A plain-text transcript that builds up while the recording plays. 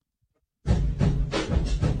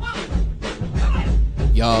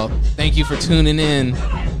Y'all, thank you for tuning in.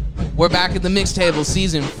 We're back at the Mixtable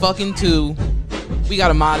season fucking 2. We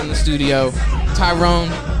got Ahmad in the studio. Tyrone,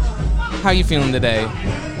 how you feeling today?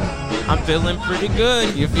 I'm feeling pretty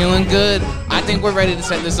good. You're feeling good? I think we're ready to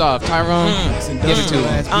set this off. Tyrone, give it to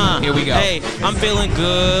him. Here we go. Hey, I'm feeling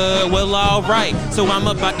good. Well, all right. So I'm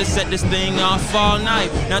about to set this thing off all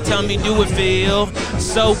night. Now tell me, do it feel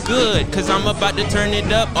so good? Cause I'm about to turn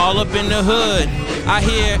it up all up in the hood. I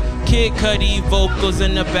hear Kid Cudi vocals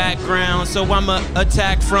in the background, so I'ma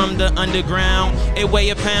attack from the underground. It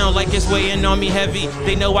weigh a pound like it's weighing on me heavy.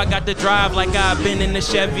 They know I got the drive like I've been in the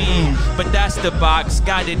Chevy. But that's the box,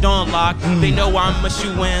 got it on lock. They know I'm a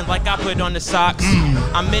shoe-in like I put on the socks.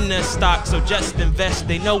 I'm in the stock, so just invest.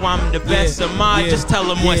 They know I'm the best. Ahmad, just tell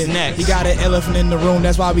them what's next. He got an elephant in the room,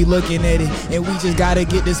 that's why we looking at it. And we just gotta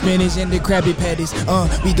get the spinach and the Krabby Patties.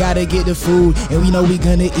 We gotta get the food, and we know we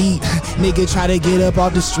gonna eat. Nigga try to get up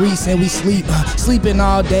off the streets and we sleep. Sleeping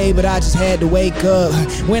all day, but I just had to wake up.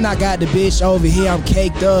 When I got the bitch over here, I'm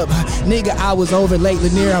caked up. Nigga, I was over Lake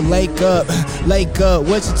Lanier, I'm lake up. Lake up,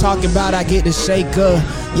 what you talking about? I get the shake up.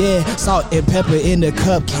 Yeah, salt and pepper in the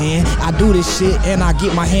cup can. I do this shit and I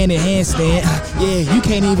get my hand in handstand. Yeah, you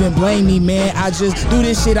can't even blame me, man. I just do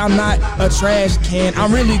this shit, I'm not a trash can.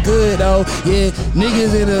 I'm really good, though. Yeah,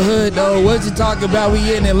 niggas in the hood, though. What you talking about?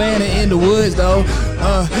 We in Atlanta in the woods, though.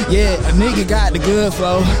 Yeah, a nigga got the good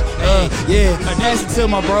flow. Yeah, pass it to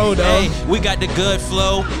my bro, though. Hey, we got the good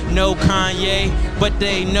flow, no Kanye, but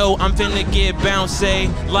they know I'm finna get bouncy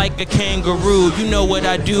like a kangaroo. You know what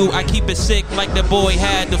I do, I keep it sick like the boy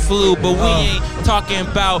had the flu. But we ain't talking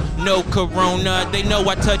about no corona. They know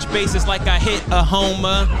I touch bases like I hit a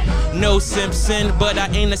homer. No Simpson, but I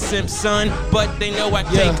ain't a Simpson. But they know I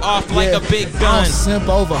take off like a big gun. I don't simp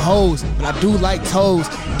over hoes, but I do like toes.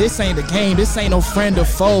 This ain't the game, this ain't no friend or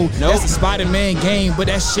foe. Nope. That's a Spider-Man game, but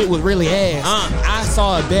that shit was really ass. I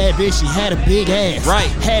saw a bad bitch, she had a big ass. Right.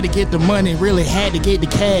 Had to get the money, really had to get the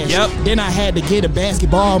cash. Yep. Then I had to get a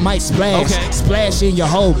basketball, might splash. Okay. Splash in your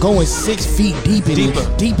hole, going 6 feet deep in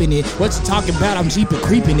it. Deep in it. What you talking about? I'm Jeeping,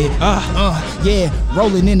 creeping it. Yeah,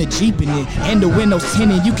 rolling in the Jeep in it. And the windows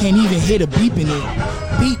tinted, you can't even hear the beep in it.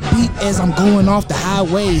 Beat as I'm going off the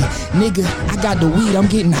highway. Nigga, I got the weed, I'm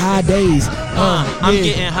getting high days. I'm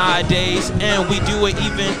getting high days, and we do it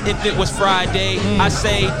even if it was Friday. I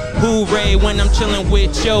say hooray when I'm chilling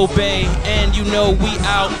with your bae, and you know we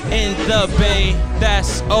out in the bay.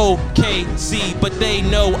 That's OKC, but they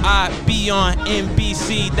know I be on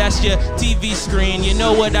NBC. That's your TV screen, you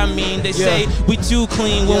know what I mean. They say we too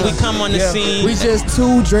clean when we come on the scene. We just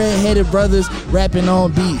two dread-headed brothers rapping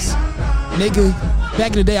on beats. Nigga,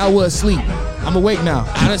 back in the day I was asleep. I'm awake now.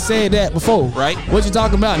 I done said that before. Right. What you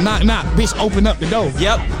talking about? Knock, knock. Bitch, open up the door.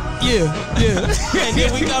 Yep. Yeah. And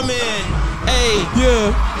then we come in. Hey.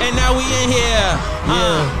 Yeah. And now we in here.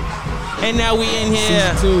 And now we in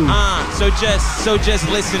here. Season 2. So just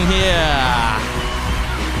listen here.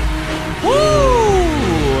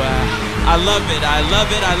 Woo! I love it.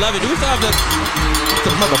 Do we still have the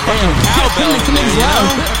motherfucking cowbell in there, you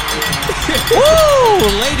know? Woo!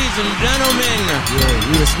 Ladies and gentlemen.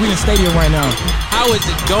 Yeah, we in stadium right now. How is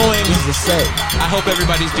it going? This is the set. I hope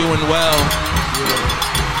everybody's doing well.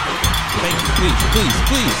 Thank you.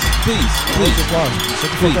 Please.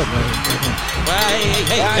 Shut the fuck up, man.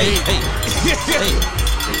 Hey.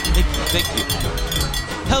 Thank you.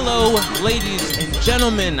 Hello, ladies and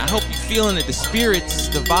gentlemen. I hope you're feeling it. The spirits,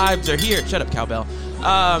 the vibes are here. Shut up, cowbell.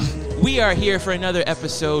 We are here for another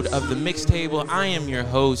episode of The Mixtable. I am your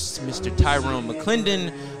host, Mr. Tyrone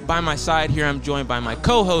McClendon. By my side here, I'm joined by my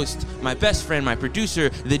co-host, my best friend, my producer,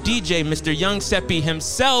 the DJ, Mr. Young Seppi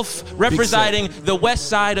himself, representing the west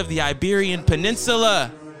side of the Iberian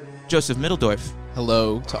Peninsula, Joseph Middledorf.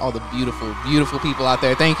 Hello to all the beautiful, beautiful people out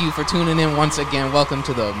there. Thank you for tuning in once again. Welcome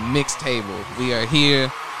to the Mixtable. We are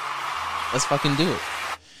here. Let's fucking do it.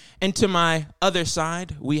 And to my other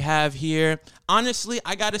side, we have here, honestly,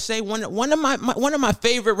 I gotta say, one of my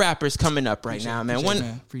favorite rappers coming up right now, man.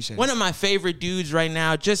 Appreciate one of my favorite dudes right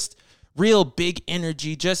now. Just real big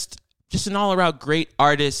energy, just an all-around great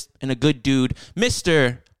artist and a good dude,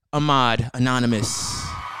 Mr. Ahmad, Anonimis.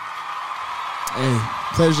 Hey,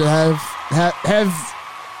 pleasure to have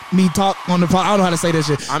me talk on the pod. I don't know how to say that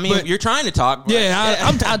shit. I mean, you're trying to talk. Yeah,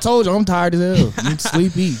 I told you, I'm tired as hell. I'm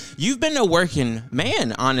sleepy. You've been a working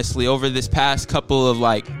man, honestly, over this past couple of,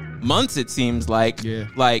 months, it seems like. Yeah.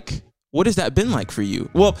 What has that been like for you?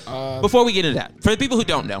 Well, before we get into that, for the people who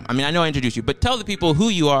don't know, I mean, I know I introduced you, but tell the people who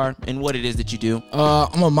you are and what it is that you do.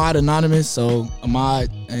 I'm Ahmad Anonymous, so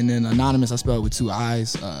Ahmad and then Anonymous, I spell it with 2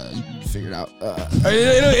 I's. You can figure it out.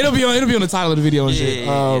 It'll be on the title of the video and shit.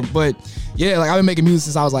 But yeah, I've been making music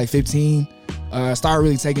since I was 15. Started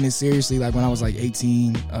really taking it seriously like when I was like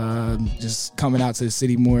 18, just coming out to the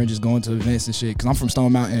city more and just going to events and shit. Cause I'm from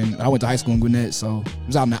Stone Mountain. I went to high school in Gwinnett, so I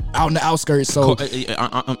was out in the outskirts. So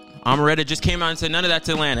Amaretta just came out and said none of that's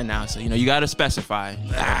Atlanta now. So you got to specify.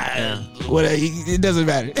 Well, it doesn't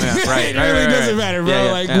matter. Yeah, right, it really doesn't matter,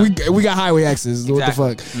 bro. We got highway access. Exactly. What the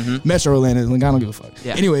fuck? Mm-hmm. Metro Atlanta. Like, I don't give a fuck.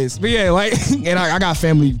 Yeah. Anyways, but yeah, like, and I got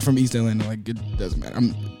family from East Atlanta. Like, it doesn't matter.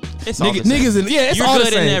 It's all the same. Niggas, it's You're all good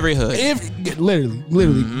the same. in every hood.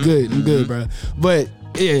 Literally, good. I'm good, bro. But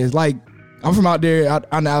yeah, it's like I'm from out there, out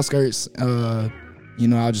on the outskirts.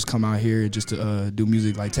 I'll just come out here just to do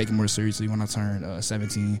music, like take it more seriously when I turn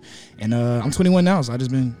 17. And I'm 21 now, so I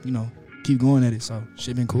just been, keep going at it. So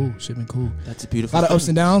shit been cool. That's a beautiful A lot thing. of ups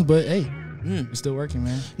and downs, but hey, it's still working,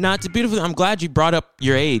 man. No, it's a beautiful thing. I'm glad you brought up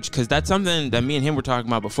your age, because that's something that me and him were talking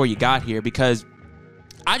about before you got here, because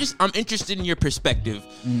I'm interested in your perspective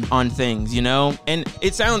on things, And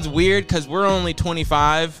it sounds weird because we're only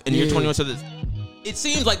 25 and you're 21, so it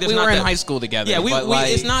seems like we were in high school together. Yeah,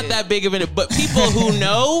 it's not that big of it. But people who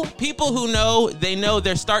know, they know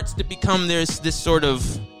there starts to become there's this sort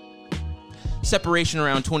of separation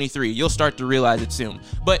around 23. You'll start to realize it soon.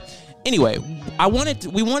 But anyway,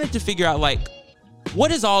 we wanted to figure out, like, what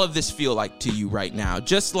does all of this feel like to you right now?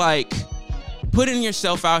 Just like putting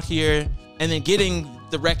yourself out here and then getting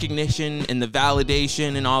the recognition and the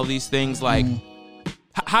validation and all these things, like.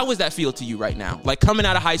 How does that feel to you right now? Like coming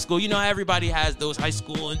out of high school, everybody has those high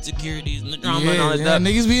school insecurities and the drama and all that stuff.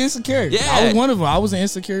 Niggas be insecure. Yeah. I was one of them. I was an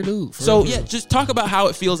insecure dude. So just talk about how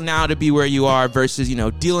it feels now to be where you are versus,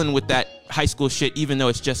 dealing with that high school shit, even though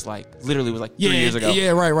it's just like literally was like 3 years ago. Yeah,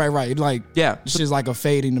 right. Like, it's just like a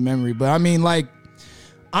fade in the memory. But I mean, like,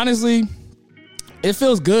 honestly, it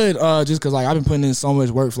feels good just because, like, I've been putting in so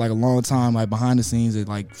much work for, like, a long time, like, behind the scenes that,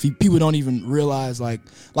 like, people don't even realize, like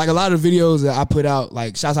a lot of the videos that I put out,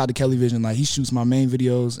 like, shouts out to Kelly Vision, like, he shoots my main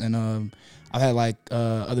videos, and I've had, like,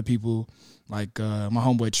 other people, like, my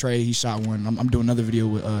homeboy Trey, he shot one. I'm doing another video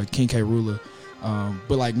with King K. Ruler,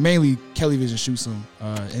 but, like, mainly Kelly Vision shoots them,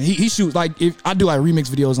 and he shoots, like, if I do, like, remix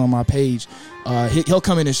videos on my page, he'll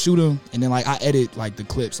come in and shoot them, and then, like, I edit, like, the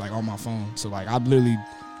clips, like, on my phone, so, like, I'm literally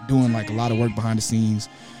doing like a lot of work behind the scenes.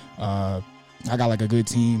 I got like a good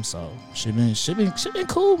team, so shit been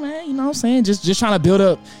cool, man. You know what I'm saying? Just trying to build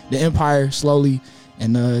up the empire slowly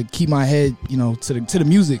and keep my head, to the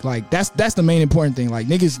music. Like that's the main important thing. Like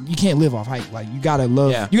niggas, you can't live off hype. Like you gotta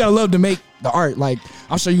love to make the art. Like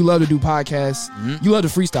I'm sure you love to do podcasts. Mm-hmm. You love to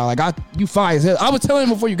freestyle. Like you fire as hell. I was telling him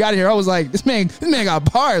before you got here, I was like, this man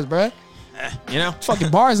got bars, bruh. Fucking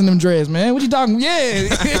bars in them dreads, man. What you talking? Yeah,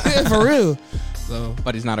 for real. So,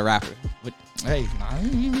 but he's not a rapper. But hey,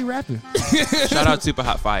 he be rapping. Shout out Super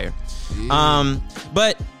Hot Fire. Yeah.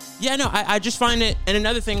 But yeah, no, I just find it. And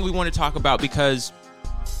another thing we want to talk about, because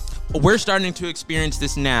we're starting to experience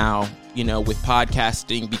this now, with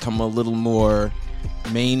podcasting become a little more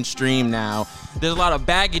mainstream now. There's a lot of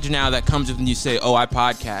baggage now that comes when you say, "Oh, I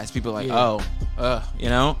podcast." People are like,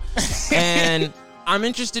 and I'm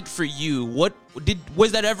interested for you.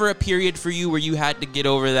 Was that ever a period for you where you had to get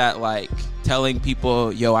over that, like telling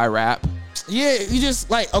people, "Yo, I rap"? Yeah, you just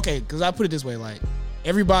like, okay, because I put it this way, like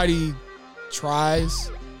everybody tries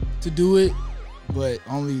to do it, but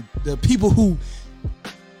only the people who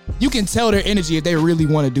you can tell their energy if they really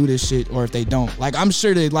want to do this shit or if they don't. Like I'm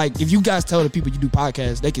sure that, like, if you guys tell the people you do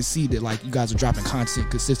podcasts, they can see that, like, you guys are dropping content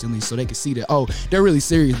consistently, so they can see that, oh, they're really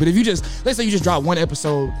serious. But if you let's say you just drop one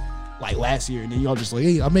episode like last year, and then y'all just like,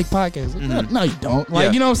 hey, I make podcasts. Like, no, you don't.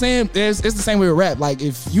 Like, you know what I'm saying? It's the same way with rap. Like,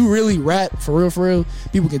 if you really rap for real,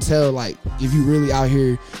 people can tell, like, if you really out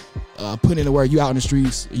here putting in the work, you out in the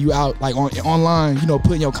streets, you out, like, online,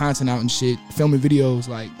 putting your content out and shit, filming videos,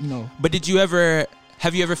 like, But have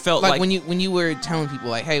you ever felt like when you were telling people,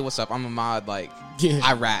 like, hey, what's up? I'm Ahmad, like,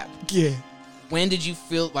 I rap. Yeah. When did you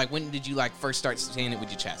first start saying it with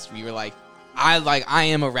your chest? Where you were like, I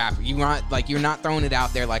am a rapper. You're not throwing it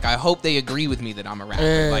out there. Like, I hope they agree with me that I'm a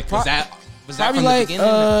rapper. Like, was that from the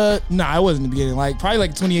beginning? Nah, it wasn't the beginning. Like, probably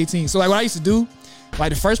like 2018. So, like, what I used to do, like,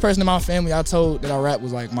 the first person in my family I told that I rap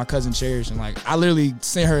was, like, my cousin Cherish. And, like, I literally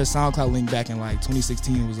sent her a SoundCloud link back in, like,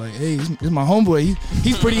 2016. And was like, hey, this is my homeboy.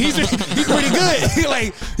 He's pretty good.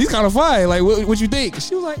 Like, he's kind of fine. Like, what you think?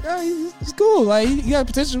 She was like, oh, he's cool. Like, he got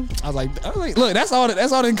potential. I was like, look, that's all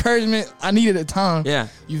the encouragement I needed at the time. Yeah.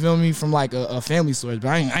 You feel me? From, like, a family source. But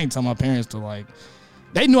I ain't tell my parents to, like,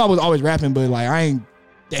 they knew I was always rapping, but, like,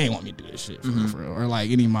 they ain't want me to do this shit for real. Or, like,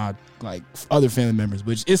 any of my, like, other family members.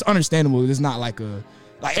 Which it's understandable. It's not like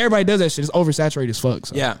everybody does that shit. It's oversaturated as fuck.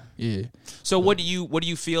 So, yeah. So what do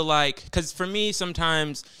you feel like? Because for me,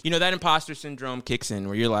 sometimes, that imposter syndrome kicks in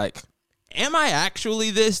where you're like, am I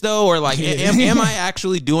actually this though? Or like, am I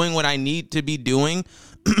actually doing what I need to be doing?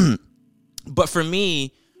 But for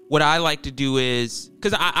me, what I like to do is,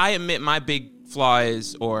 because I admit my big flaw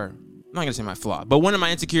is, or I'm not going to say my flaw, but one of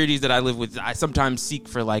my insecurities that I live with, I sometimes seek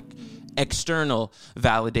for like external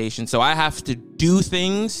validation. So I have to do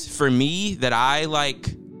things for me that I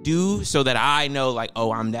like do so that I know like,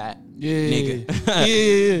 oh, I'm that nigga.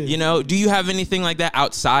 Yeah. You know, do you have anything like that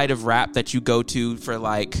outside of rap that you go to for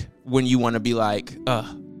like when you want to be like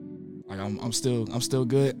I'm still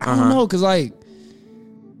good? I don't know, cause like,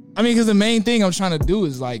 I mean, because the main thing I'm trying to do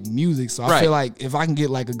is like music. So I feel like if I can get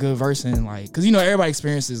like a good verse in, like, because you know everybody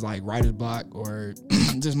experiences like writer's block or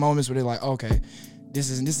just moments where they're like, okay, this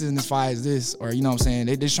isn't as fire as this, or you know what I'm saying,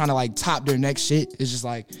 they're just trying to like top their next shit. It's just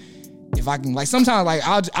like, if I can, like, sometimes like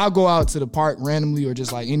I'll go out to the park randomly or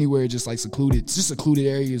just like anywhere, just like secluded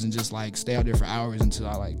areas, and just like stay out there for hours until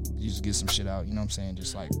I like just get some shit out. You know what I'm saying?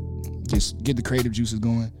 Just like get the creative juices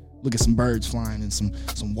going. Look at some birds flying and some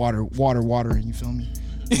water watering. You feel me?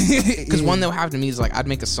 Because one that would happen to me is like, I'd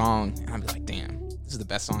make a song and I'd be like, damn, this is the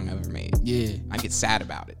best song I've ever made. Yeah. I'd get sad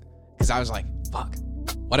about it because I was like, fuck,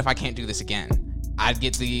 what if I can't do this again? I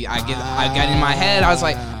got in my head, I was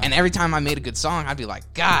like, and every time I made a good song, I'd be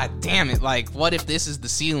like, God damn it, like, what if this is the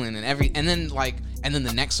ceiling? And then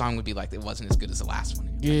the next song would be like, it wasn't as good as the last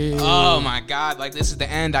one. Yeah. Oh my God, like, this is the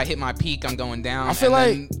end. I hit my peak. I'm going down. I feel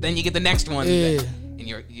like then you get the next one. Yeah. And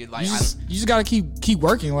you're like, you just gotta keep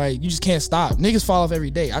working. Like, you just can't stop. Niggas fall off every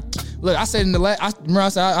day. I said in the I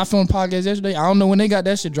filmed a podcast yesterday. I don't know when they got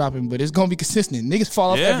that shit dropping, but it's gonna be consistent. Niggas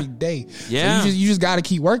fall off every day. Yeah. So you just gotta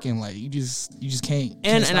keep working. Like, you just can't.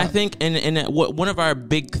 And stop. I think and one of our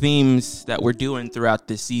big themes that we're doing throughout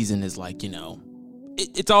this season is like, you know,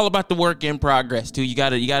 it's all about the work in progress too. You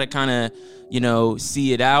gotta kind of, you know,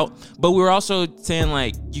 see it out. But we're also saying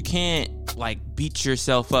like, you can't like beat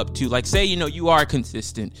yourself up too. Like, say, you know, you are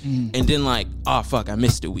consistent and then like, oh fuck, I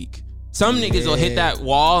missed a week. Some niggas will hit that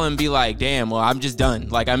wall and be like, damn, well, I'm just done.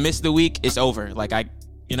 Like, I missed the week, it's over. Like,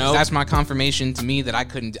 you know, that's my confirmation to me that I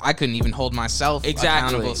couldn't even hold myself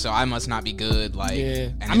accountable, so I must not be good. Like,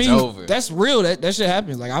 and it's over. That's real. That shit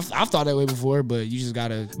happens. Like, I've thought that way before, but you just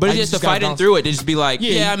gotta. But it's just the fighting through it. To just be like,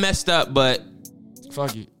 yeah, I messed up, but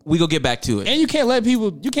fuck it. We go get back to it. And you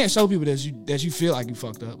can't show people that you feel like you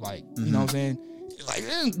fucked up. Like, you know what I'm saying? Like,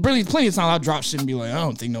 really, plenty of times I drop shit and be like, I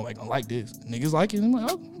don't think nobody gonna like this. Niggas like it. And I'm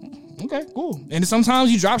like, oh, okay, cool. And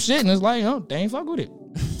sometimes you drop shit and it's like, oh, they ain't fuck with it.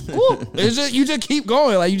 Cool. It's just, you just keep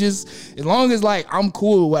going. Like, you just, as long as like I'm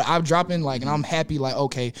cool with what I'm dropping, like, and I'm happy, like,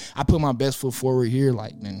 okay, I put my best foot forward here,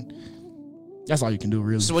 like, then that's all you can do,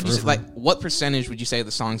 really. So what percentage would you say of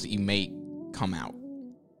the songs that you make come out?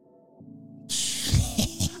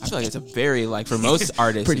 I feel like it's a very, like, for most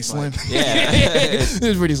artists, pretty slim. Like, yeah.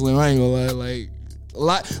 It's pretty slim. I ain't gonna lie.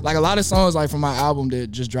 Like a lot of songs like from my album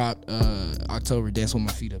that just dropped October, Dance With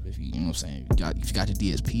My Feet Up, if you know what I'm saying, if you got the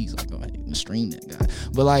DSPs, like, go ahead and stream that guy.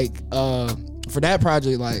 But like for that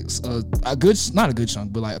project, like not a good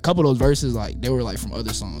chunk, but like a couple of those verses, like, they were like from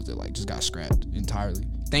other songs that like just got scrapped entirely.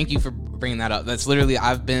 Thank you for bringing that up. That's literally,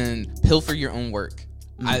 I've been pilfer your own work.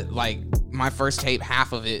 I like my first tape,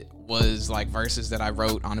 half of it was like verses that I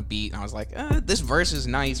wrote on a beat, and I was like, this verse is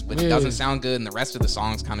nice, but it doesn't sound good, and the rest of the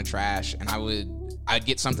song's kind of trash. And I'd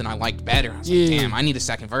get something I liked better. I was like, damn, I need a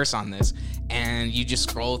second verse on this. And you just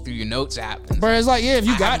scroll through your notes app. And bro, it's like, if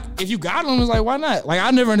you got them, it's like, why not? Like,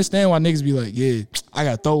 I never understand why niggas be like, yeah, I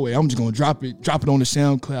got throwaway. I'm just gonna drop it on the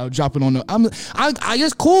SoundCloud, drop it on the. I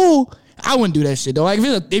just cool. I wouldn't do that shit though. Like,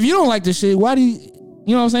 if you don't like this shit, why do you?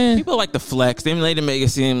 You know what I'm saying? People like to flex. They like to make it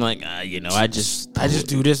seem like, you know, I just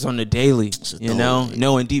do this on the daily. You know,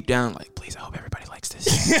 knowing deep down, like, please, I hope everybody likes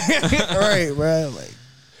this. Right, bro.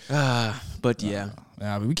 Like, but yeah.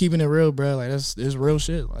 Nah, but we keeping it real, bro. Like, that's real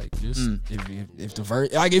shit. Like, just if the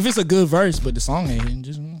verse, like, if it's a good verse, but the song ain't hitting,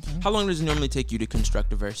 just. How long does it normally take you to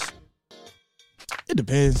construct a verse? It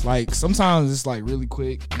depends. Like, sometimes it's like really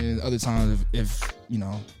quick, and other times if you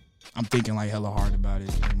know, I'm thinking like hella hard about it,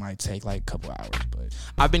 it might take like a couple hours. But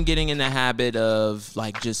I've been getting in the habit of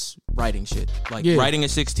like just writing shit, like writing a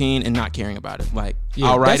 16 and not caring about it. Like,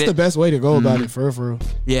 I'll write that's it. The best way to go about it, for real.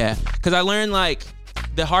 Yeah, because I learned like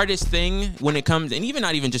the hardest thing when it comes, and even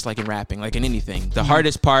not even just like in rapping, like in anything, the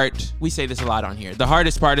hardest part, we say this a lot on here, the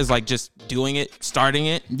hardest part is like just doing it, starting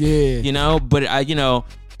it. Yeah. You know, but you know,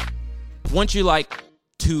 once you like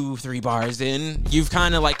 2-3 bars in, you've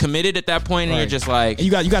kind of like committed at that point, and you're just like, and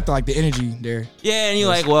you got the, like the energy there. Yeah, and you're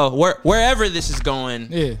like, well, wherever this is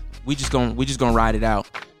going, we just gonna ride it out.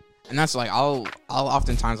 And that's like, I'll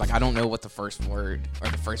oftentimes, like, I don't know what the first word or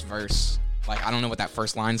the first verse like I don't know what that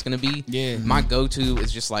first line's gonna be. Yeah. My go-to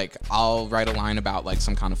is just like I'll write a line about like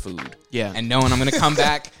some kind of food. Yeah. And knowing I'm gonna come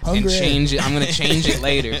back and Hungry. change it. I'm gonna change it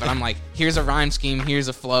later. But I'm like, here's a rhyme scheme, here's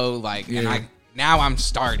a flow, like, and now I'm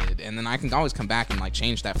started, and then I can always come back and like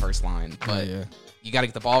change that first line. But you got to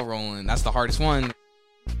get the ball rolling. That's the hardest one.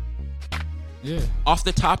 Yeah. Off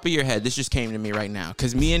the top of your head, this just came to me right now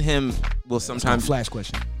because me and him will sometimes flash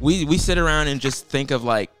question. We sit around and just think of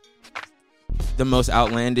like the most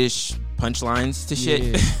outlandish punchlines to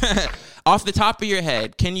shit. Off the top of your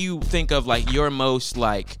head, can you think of like your most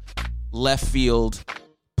like left field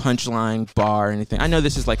punchline bar or anything? I know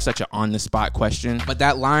this is like such an on the spot question, but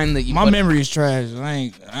that line that you my memory is trash. I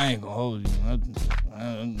ain't gonna hold you.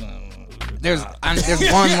 There's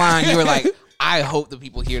one line you were like, I hope the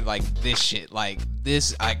people hear like this shit, like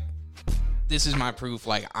this is my proof,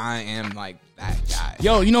 like I am like that guy.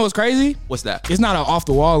 Yo, you know what's crazy? What's that? It's not an off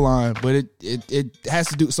the wall line, but it has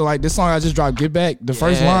to do. So like this song I just dropped, Get Back. The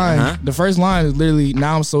first line is literally,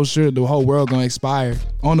 now I'm so sure the whole world gonna expire.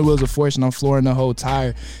 On the wheels of fortune, I'm flooring the whole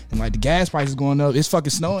tire, and like the gas price is going up. It's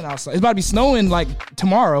fucking snowing outside. It's about to be snowing like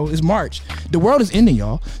tomorrow. It's March. The world is ending,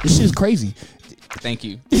 y'all. This shit is crazy. Thank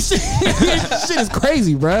you. This shit is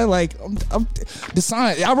crazy, bro. Like the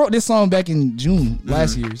song. I wrote this song back in June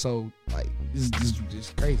last year, so like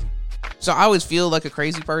it's crazy. So I always feel like a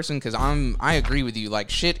crazy person because I agree with you. Like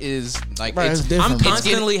shit is like Bro, I'm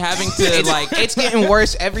constantly having to like it's getting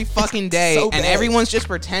worse every fucking day, So and bad. everyone's just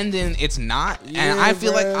pretending it's not. Yeah, and I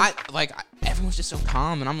feel bro. like everyone's just so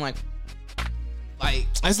calm, and I'm like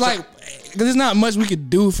it's like because there's not much we could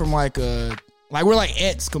do from like we're like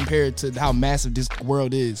ants compared to how massive this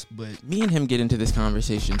world is. But me and him get into this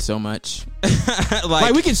conversation so much.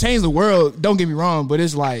 like we can change the world. Don't get me wrong, but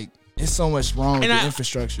it's like it's so much wrong with the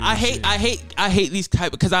infrastructure. I hate these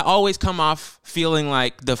type because I always come off feeling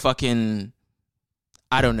like the fucking,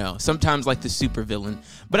 I don't know, sometimes like the super villain.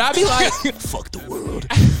 But I'd be like, fuck the world.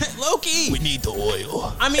 Low-key. We need the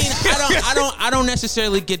oil. I mean, I don't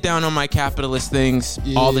necessarily get down on my capitalist things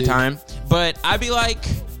all the time, but I'd be like,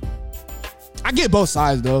 I get both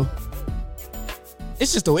sides though.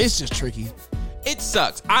 It's just tricky. It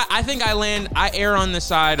sucks. I think I err on the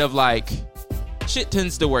side of like, shit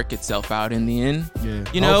tends to work itself out in the end. Yeah,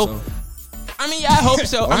 you know. So. I mean, I hope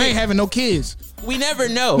so. I ain't having no kids. We never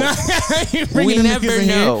know. We never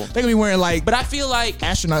know. They're gonna be wearing like, but I feel like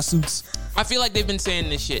astronaut suits. I feel like they've been saying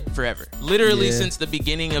this shit forever. Literally since the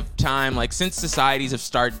beginning of time, like since societies have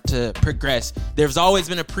started to progress, there's always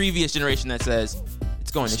been a previous generation that says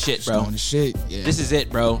it's going to shit, bro. It's going to shit. Yeah. This is it,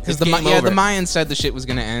 bro. Because the Mayans said the shit was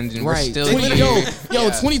gonna end, and we're still here. Yo,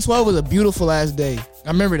 2012 was a beautiful ass day. I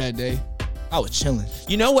remember that day. I was chilling.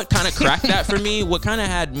 You know what kind of cracked that for me? What kind of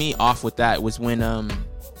had me off with that was when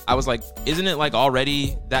I was like, isn't it like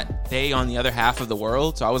already that day on the other half of the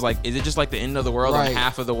world? So I was like, is it just like the end of the world on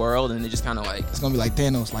half of the world? And it just kind of like, it's gonna be like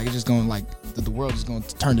Thanos. Like it's just going like the world is going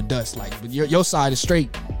to turn to dust. Like, but your side is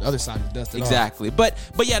straight, the other side is dust. Exactly. But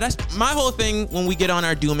yeah, that's my whole thing. When we get on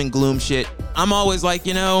our doom and gloom shit, I'm always like,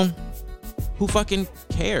 you know, who fucking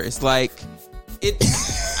cares? Like it.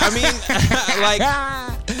 I mean, like,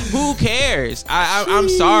 who cares? I'm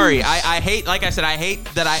sorry. I hate, like I said, I hate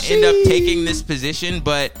that I end up taking this position,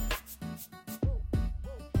 but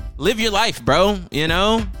live your life, bro. You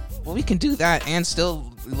know? Well, we can do that and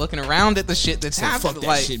still looking around at the shit that's happening. Fuck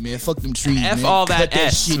that shit, man. Fuck them trees, F man. all that Cut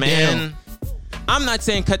S, shit man. down. I'm not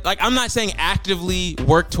saying I'm not saying actively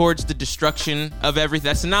work towards the destruction of everything.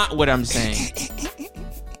 That's not what I'm saying.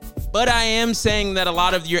 But I am saying that a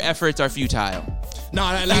lot of your efforts are futile. No,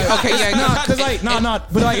 because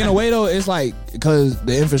but like in a way though, it's like because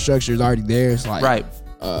the infrastructure is already there. It's like right.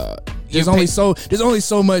 There's only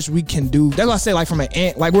so much we can do. That's why I say like from an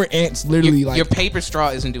ant, like we're ants, literally. Your paper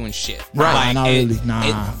straw isn't doing shit. Right? Like,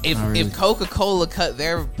 not really. If Coca-Cola cut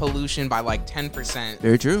their pollution by like 10%,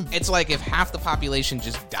 very true. It's like if half the population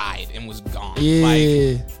just died and was gone.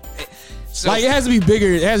 Yeah. Like it has to be bigger.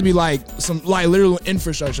 It has to be like some like literal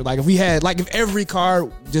infrastructure. Like if we had like if every car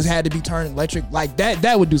just had to be turned electric, like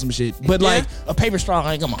that would do some shit. But like a paper straw,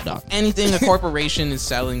 like come on, dog. Anything a corporation is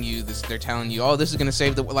selling you, they're telling you, oh, this is gonna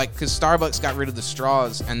save the like because Starbucks got rid of the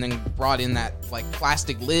straws and then brought in that like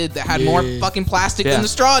plastic lid that had more fucking plastic than the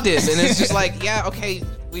straw did, and it's just like okay,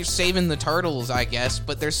 we're saving the turtles, I guess,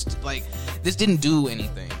 but there's like this didn't do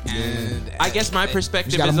anything. And I guess my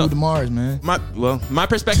perspective is move to Mars, man. My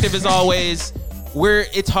perspective is always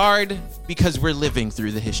it's hard because we're living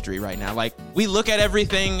through the history right now. Like we look at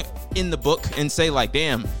everything in the book and say like,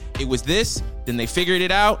 damn, it was this, then they figured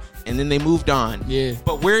it out, and then they moved on. Yeah.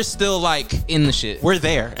 But we're still like in the shit. We're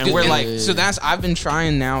there, and we're like, so I've been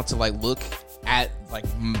trying now to like look at like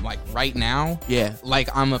right now. Yeah. Like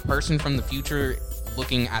I'm a person from the future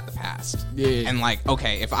looking at the past. Yeah. And like,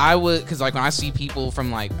 okay, if I would, because like when I see people from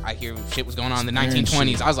like, I hear shit was going on in the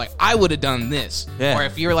 1920s, I was like, I would have done this. Yeah. Or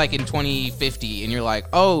if you're like in 2050 and you're like,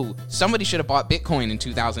 oh, somebody should have bought Bitcoin in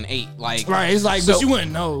 2008. Like, right, it's like, so, but you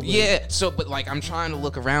wouldn't know. But. Yeah. So, but like, I'm trying to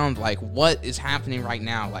look around, like, what is happening right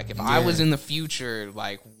now? Like, if I was in the future,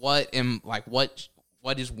 like, what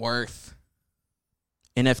is worth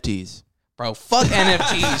NFTs. Bro, fuck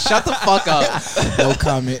NFTs. Shut the fuck up. No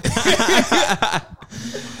comment.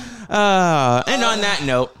 And on that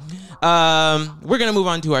note, we're going to move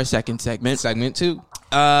on to our second segment. Segment 2.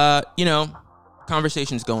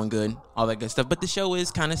 Conversation's going good, all that good stuff. But the show is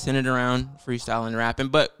kind of centered around freestyle and rapping.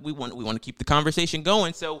 But we want to keep the conversation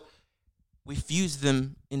going, so we fused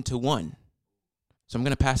them into one. So I'm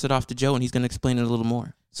going to pass it off to Joe, and he's going to explain it a little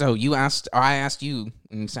more. So I asked you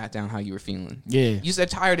when you sat down how you were feeling. Yeah. You said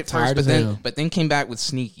tired at Tired first, as hell. but then came back with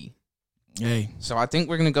sneaky. Hey. So I think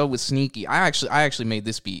we're gonna go with sneaky. I actually made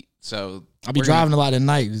this beat. So I'll be driving a lot at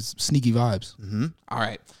night. It's sneaky vibes. Mm-hmm. All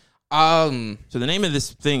right. So the name of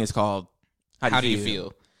this thing is called How do you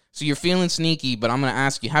feel? So you're feeling sneaky, but I'm gonna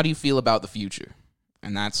ask you, how do you feel about the future?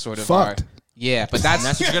 And that's sort of Fucked. but that's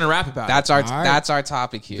what you're gonna rap about. That's our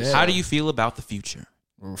topic here. Yeah. So How do you feel about the future?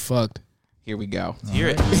 We're fucked. here we go. Let's hear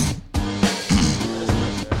it.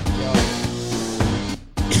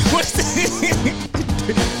 What's this?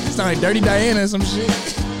 It's like Dirty Diana or some shit.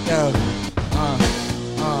 Yo.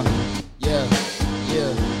 Yeah.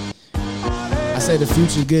 I say the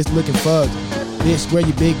future gets looking fucked. Bitch, where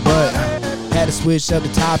your big butt? Had to switch up the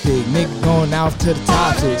topic. Nigga going out to the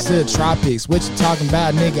topics, to the tropics. What you talking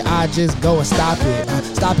about, nigga? I just go and stop it.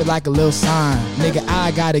 Stop it like a little sign. Nigga,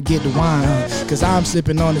 I gotta get the wine. Cause I'm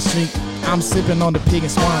sipping on the street. I'm sipping on the pig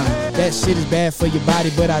and swine. That shit is bad for your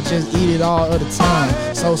body, but I just eat it all of the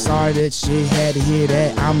time. So sorry that shit had to hear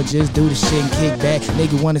that. I'ma just do the shit and kick back.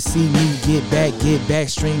 Nigga wanna see me get back,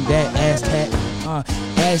 string that, ass tat,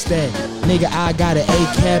 ass that. Nigga, I got an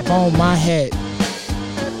A-cap on my hat.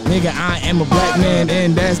 Nigga, I am a black man,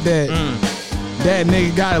 and that's that. That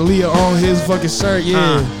nigga got a Leah on his fucking shirt,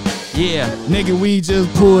 yeah. Yeah. Nigga, we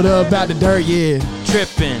just pulled up out the dirt, yeah.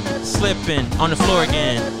 Tripping, slipping on the floor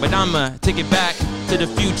again. But I'ma take it back to the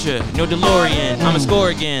future. No DeLorean. I'ma score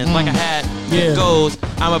again like I had the goals.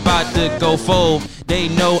 I'm about to go full. They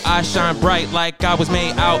know I shine bright like I was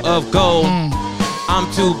made out of gold. I'm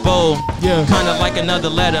too bold, kinda like another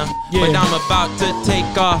letter. But I'm about to take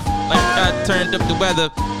off like I turned up the weather.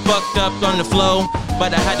 Fucked up on the flow,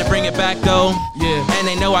 but I had to bring it back though. And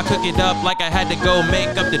they know I cook it up like I had to go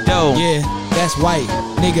make up the dough. Yeah, that's white.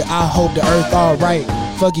 Nigga, I hope the earth alright.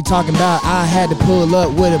 Fuck you talking about, I had to pull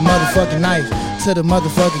up with a motherfucking knife to the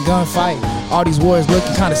motherfucking gunfight. All these wars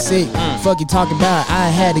looking kinda sick. Fuck you talking about, I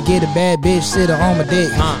had to get a bad bitch, sit her on my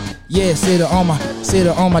dick. Yeah, sit her on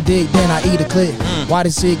my dick, then I eat a clip. Why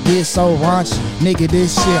this shit get so raunchy? Nigga,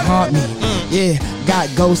 this shit haunt me. Yeah, got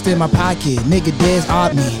ghost in my pocket. Nigga, Dez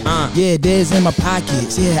off me. Yeah, Dez in my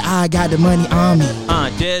pockets. Yeah, I got the money on me.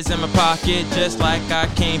 Dez in my pocket, just like I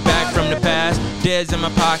came back from the past. Dez in my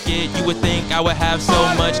pocket, you would think I would have so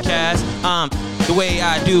much cash. The way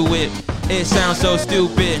I do it, it sounds so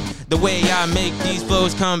stupid. The way I make these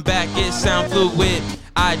flows come back, it sound fluid.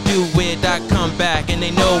 I do it, I come back, and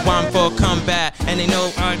they know I'm for comeback, and they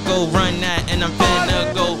know I go run that, and I'm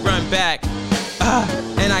finna go run back.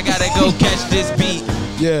 And I gotta go catch this beat.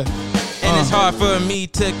 Yeah. And it's hard for me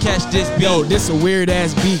to catch this beat. Yo, this a weird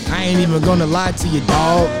ass beat. I ain't even gonna lie to you,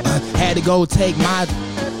 dog. Had to go take my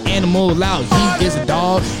animal out. He is a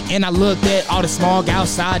dog. And I looked at all the smog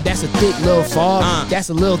outside. That's a thick little fog. That's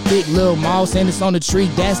a little thick little moss. And it's on the tree.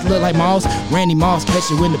 That's look like moss. Randy Moss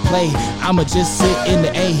catch it when to play. I'ma just sit in the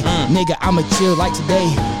A. Nigga, I'ma chill like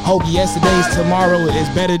today. Hope yesterday's tomorrow is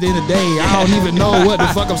better than today. I don't even know what the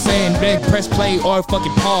fuck I'm saying. Then press play or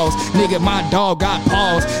fucking pause. Nigga, my dog got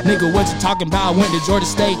paws. Nigga, what you talking about? Went to Georgia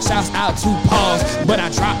State. Shouts out to Paws. But I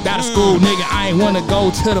dropped out of school. Nigga, I ain't wanna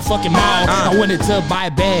go to the fucking mall. I wanted to buy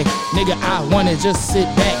a bag. Nigga, I wanna just sit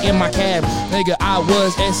back in my cab. Nigga, I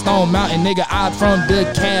was at Stone Mountain. Nigga, I from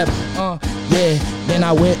the cab. Yeah, then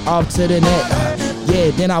I went off to the net. Yeah,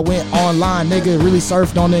 then I went online. Nigga, really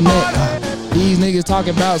surfed on the net. These niggas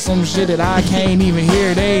talking about some shit that I can't even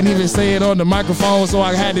hear. They ain't even say it on the microphone, so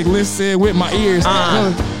I had to listen with my ears.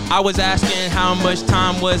 I was asking how much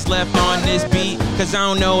time was left on this beat, cause I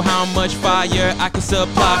don't know how much fire I can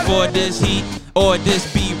supply for this heat or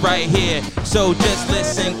this beat right here. So just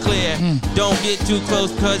listen clear. Don't get too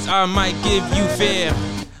close, cause I might give you fear.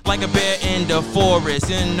 Like a bear in the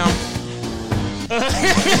forest, and I'm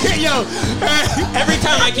Yo, every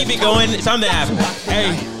time I keep it going, something happens.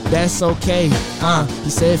 hey, that's okay. He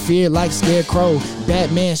said fear like scarecrow.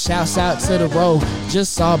 Batman shouts out to the road.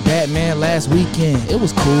 Just saw Batman last weekend. It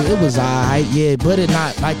was cool, it was alright, yeah, but it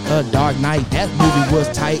not like a Dark Knight. That movie was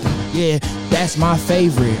tight, yeah, that's my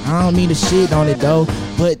favorite. I don't mean to shit on it though,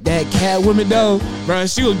 but that Catwoman though, bro,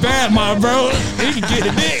 she was bad, my bro. You can get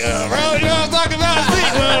the dick, bro. You know what I'm talking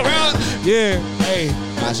about? Bro. Yeah, hey,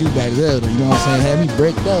 she was bad as hell though. You know what I'm saying? Had me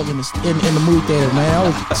bricked up in the movie theater, man. I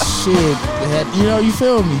was shit. You know, you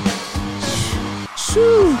feel me?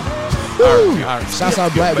 Shoo. All right. Shouts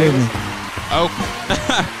out black women. Oh.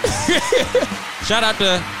 Shout out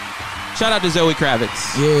to Zoe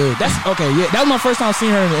Kravitz. Yeah, that's okay. Yeah, that was my first time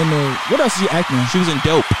seeing her in the. What else is she acting? She was in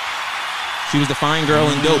Dope. She was the fine girl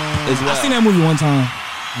in Dope as well. I seen that movie one time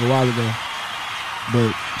a while ago,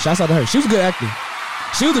 but shouts out to her. She was a good actor.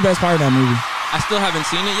 She was the best part of that movie. I still haven't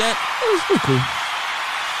seen it yet. It was pretty cool.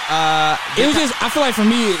 It was just, I feel like for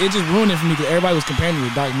me, it just ruined it for me because everybody was comparing it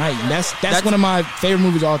to Dark Knight, and that's one of my favorite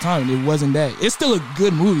movies of all time. It wasn't that. It's still a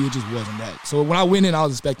good movie. It just wasn't that. So when I went in, I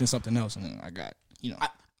was expecting something else, and then I got, you know.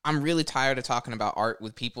 I'm really tired of talking about art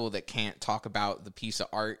with people that can't talk about the piece of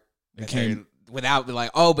art without be like,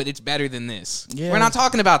 oh, but it's better than this. Yeah. We're not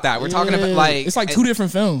talking about that. We're talking about like it's like two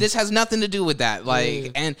different films. This has nothing to do with that.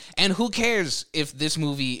 Like, and who cares if this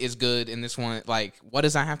movie is good and this one, like, what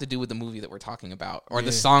does that have to do with the movie that we're talking about or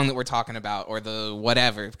the song that we're talking about or the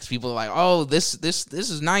whatever? Because people are like, oh, this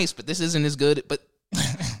is nice, but this isn't as good. But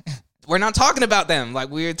we're not talking about them. Like,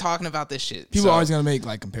 we're talking about this shit. People are always gonna make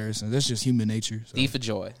like comparisons. That's just human nature. So. D for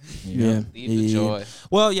joy. Yeah. D for joy.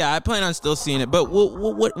 Well, yeah, I plan on still seeing it. But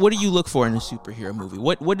what do you look for in a superhero movie?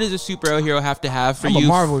 What does a superhero hero have to have for you? I'm a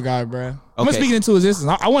Marvel guy, bro. Okay. I'm gonna speak into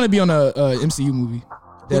existence. I want to be on a MCU movie.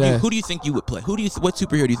 Who do you think you would play? What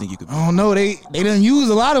superhero do you think you could be? I don't know. They didn't use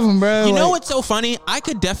a lot of them, bro. You know what's so funny? I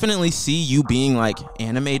could definitely see you being like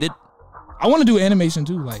animated. I want to do animation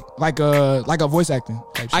too, like a voice acting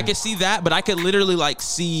type shit. I could see that, but I could literally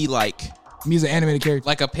see me as an animated character,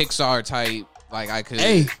 like a Pixar type. Like I could.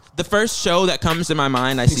 Hey, the first show that comes to my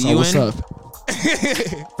mind, I see you what's in. Up?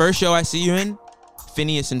 First show I see you in,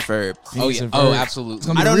 Phineas and Ferb. Oh,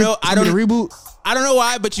 absolutely. I don't know. I don't reboot. I don't know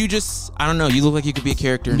why, but you just I don't know. You look like you could be a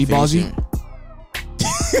character in Phineas.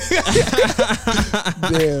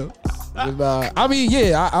 Damn. I mean,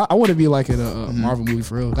 yeah, I want to be like in a Marvel movie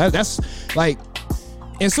for real. That's like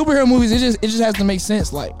in superhero movies. It just has to make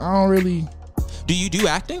sense. Like I don't really. Do you do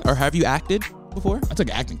acting or have you acted before? I took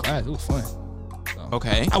an acting class. It was fun. So.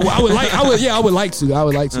 Okay. I would like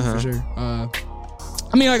to for sure.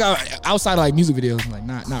 I mean, like outside of like music videos, like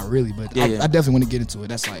not really, but I definitely want to get into it.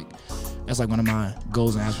 That's like one of my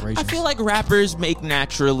goals and aspirations. I feel like rappers make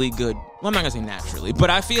naturally good. Well, I'm not gonna say naturally,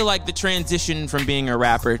 but I feel like the transition from being a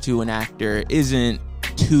rapper to an actor isn't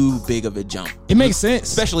too big of a jump. It makes sense,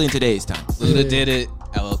 especially in today's time. Luda did it.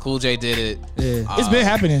 LL Cool J did it. Yeah. It's been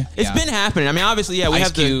happening. It's been happening. I mean, obviously, we Ice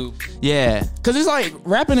have Cube. Because it's like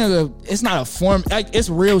rapping it's not a form. Like it's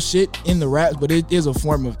real shit in the raps, but it is a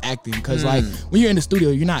form of acting. Because like when you're in the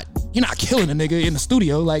studio, you're not killing a nigga in the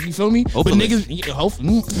studio. Like you feel me? Hopefully. But niggas,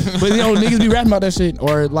 hopefully, but niggas be rapping about that shit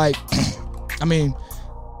or like, I mean.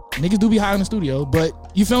 Niggas do be high in the studio, but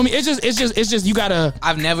you feel me? It's just you gotta.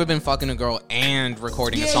 I've never been fucking a girl and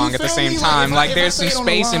recording a song at the same time. Like there's some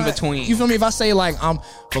space in between. You feel me? If I say like I'm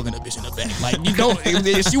fucking a bitch in the back, like you don't.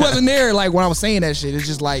 if she wasn't there, like when I was saying that shit, it's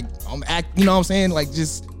just like I'm act. You know what I'm saying? Like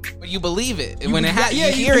just. But you believe it when you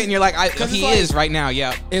hear it and you're like, he is right now.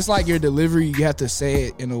 Yeah. It's like your delivery. You have to say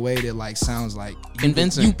it in a way that like sounds like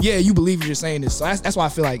convincing. You believe you're saying this. So that's why I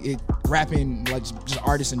feel like rapping, like just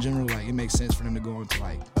artists in general, like it makes sense for them to go into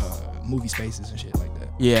like movie spaces and shit like that.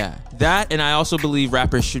 Yeah, that, and I also believe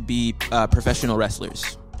rappers should be professional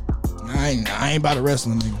wrestlers. I ain't about to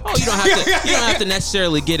wrestle, nigga. Oh, you don't have to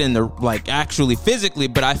necessarily get in the like actually physically,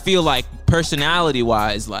 but I feel like personality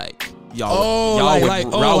wise, like.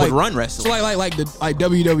 Y'all would run wrestling. So like the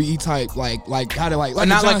WWE type, like how to like but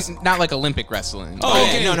not like Olympic wrestling. Oh,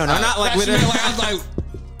 okay. No, not like with it. I was like,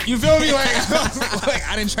 you feel me? Like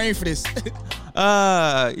I didn't train for this.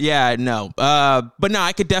 Yeah, no. But no,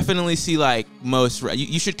 I could definitely see like most.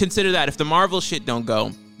 You should consider that if the Marvel shit don't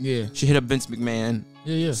go. Yeah, you should hit up Vince McMahon.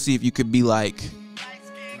 Yeah. See if you could be like,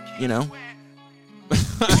 you know.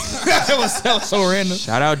 that was so random.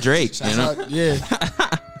 Shout out Drake. Yeah.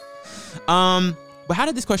 But how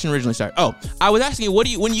did this question originally start? Oh, I was asking you,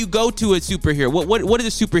 when you go to a superhero, what does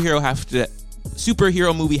a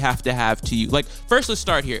superhero movie have to have to you? Like, first let's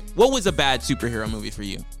start here. What was a bad superhero movie for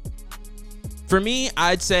you? For me,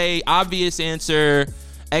 I'd say obvious answer,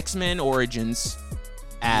 X-Men Origins.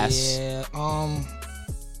 Ass. Yeah. I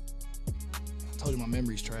told you my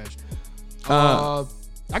memory's trash.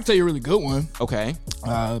 I can tell you a really good one. Okay.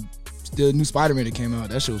 The new Spider-Man that came out,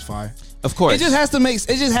 that shit was fire. Of course. It just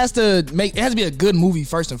has to be a good movie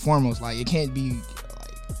first and foremost. Like, it can't be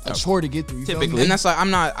a chore to get through. Typically. And that's like,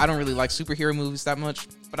 I don't really like superhero movies that much,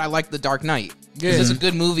 but I like The Dark Knight. Yeah. It's a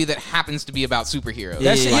good movie that happens to be about superheroes.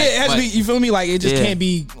 That shit, it has to be, you feel me? Like, it just can't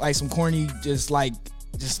be like some corny,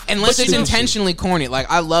 unless it's intentionally corny.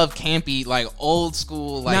 Like, I love campy, like old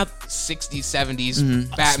school, like 60s, 70s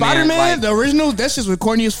Batman. Spider-Man, like, the original, that's just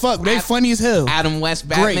corny as fuck. They funny as hell. Adam West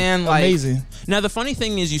Batman, great, like amazing. Now the funny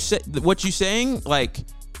thing is, you said what you saying, like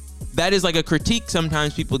that is like a critique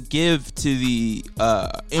sometimes people give to the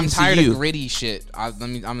MCU. I'm tired of gritty shit.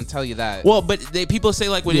 I'm gonna tell you that. Well, but people say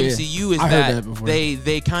like with MCU is that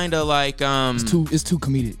they kind of like it's too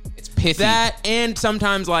comedic. It's pithy. That, and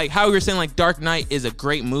sometimes like how we were saying, like Dark Knight is a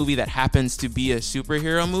great movie that happens to be a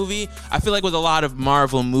superhero movie. I feel like with a lot of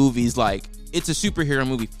Marvel movies, like it's a superhero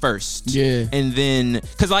movie first, and then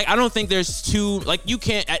because like I don't think there's two, like you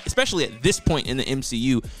can't, especially at this point in the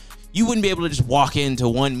MCU, you wouldn't be able to just walk into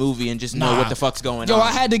one movie and just know what the fuck's going on.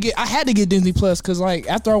 I had to get Disney Plus because like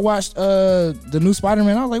after I watched the new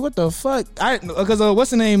Spider-Man, I was like, what the fuck? Because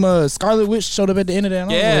what's the name? Scarlet Witch showed up at the end of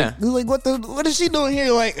that. And I was like, what is she doing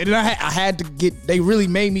here? Like, and I had to get. They really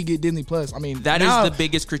made me get Disney Plus. I mean, that is the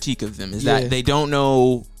biggest critique of them is that they don't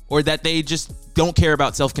know, or that they just don't care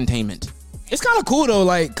about self-containment. It's kind of cool though,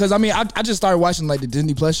 like, cause I mean, I just started watching like the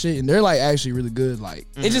Disney Plus shit, and they're like actually really good. Like,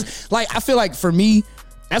 it just like I feel like for me,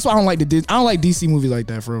 that's why I don't like DC movies like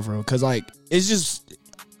that for real. Cause like it's just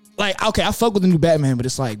like, okay, I fuck with the new Batman, but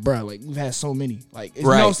it's like, bro, like we've had so many, like, you know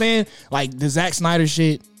what I'm saying? Like the Zack Snyder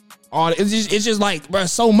shit, it's just like, bro,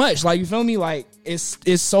 so much. Like, you feel me? Like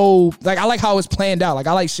it's so like I like how it's planned out. Like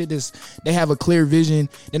I like shit they have a clear vision.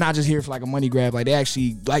 They're not just here for like a money grab. Like they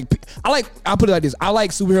actually like I'll put it like this. I like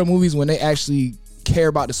superhero movies when they actually care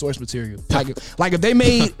about the source material. Like if they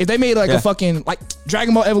made like a fucking like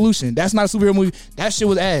Dragon Ball Evolution, that's not a superhero movie. That shit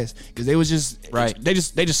was ass because they was just they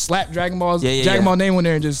just slapped Dragon Ball's Dragon Ball name on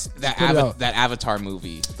there and just that Avatar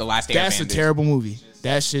movie, The Last Airbender. That's a terrible movie.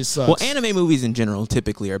 That shit sucks. Well, anime movies in general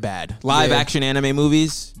typically are bad. Live action anime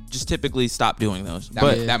movies just typically stop doing those.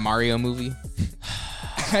 That Mario movie.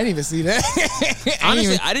 I didn't even see that.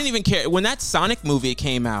 Honestly, I didn't even care when that Sonic movie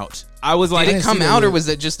came out. I was like, did it come out or was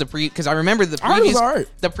it just the because I remember the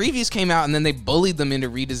previews came out and then they bullied them into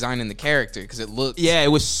redesigning the character because it looked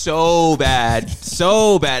it was so bad,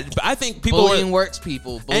 so bad. But I think bullying works,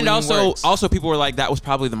 people, and also people were like, that was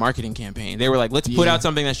probably the marketing campaign. They were like, let's put out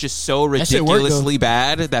something that's just so ridiculously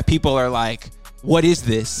bad that people are like, what is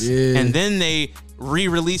this? And then they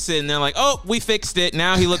re-release it and they're like, oh, we fixed it,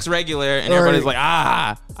 now he looks regular, and everybody's like,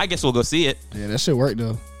 I guess we'll go see it. Yeah, that shit worked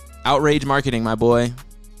though. Outrage marketing, my boy.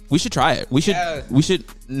 We should try it. We should.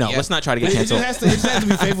 Let's not try to get canceled. It just has to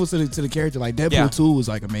be faithful to the character. Like Deadpool 2 was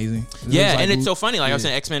like amazing. And it's so funny. Like I was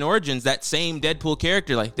saying, X-Men Origins, that same Deadpool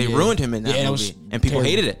character, like they ruined him in that movie, and people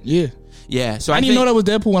hated it. Yeah. So I didn't even know that was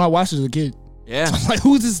Deadpool when I watched it as a kid. Yeah. I was like,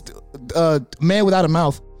 who's this man without a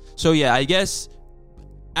mouth? So yeah, I guess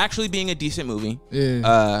actually being a decent movie.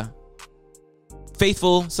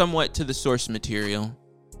 Faithful somewhat to the source material,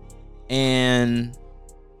 and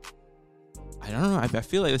I don't know. I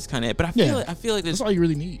feel like that's kind of it, but I feel like that's all you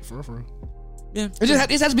really need for real. Yeah, it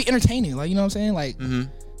has to be entertaining. Like, you know what I'm saying? Like, you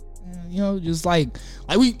know, just like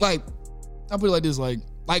I'll put it like this. Like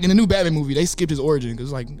in the new Batman movie, they skipped his origin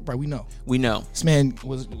because like, bro, we know this man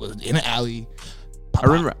was in an alley. I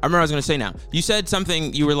remember I was gonna say now. You said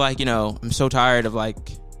something. You were like, you know, I'm so tired of like,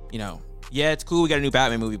 you know, yeah, it's cool. We got a new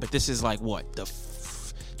Batman movie, but this is like what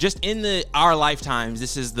just in our lifetimes,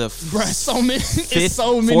 this is the fourth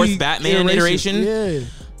Batman iteration. Yeah.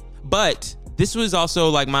 But this was also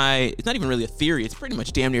like it's not even really a theory. It's pretty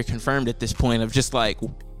much damn near confirmed at this point of just like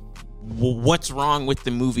what's wrong with the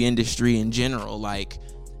movie industry in general. Like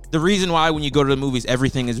the reason why when you go to the movies,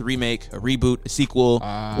 everything is a remake, a reboot, a sequel,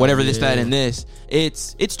 whatever this, that, and this.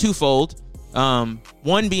 It's twofold.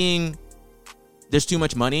 One being there's too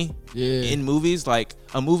much money in movies. Like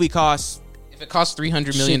a movie costs. If it costs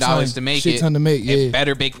 $300 million to make it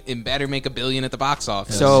better make $1 billion at the box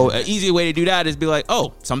office. So an easy way to do that is be like,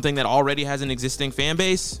 oh, something that already has an existing fan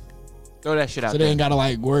base, throw that shit out. So they ain't gotta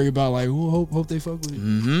like worry about like, hope they fuck with it.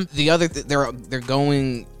 Mm-hmm. The other they're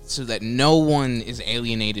going so that no one is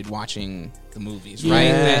alienated watching the movies,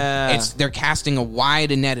 right? That they're casting a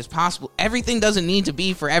wide a net as possible. Everything doesn't need to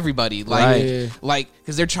be for everybody, like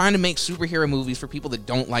because they're trying to make superhero movies for people that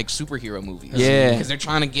don't like superhero movies. Because they're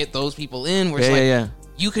trying to get those people in. Where it's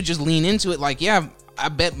you could just lean into it. Like, I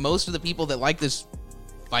bet most of the people that like this,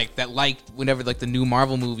 like that liked whenever like the new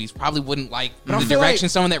Marvel movies, probably wouldn't like the direction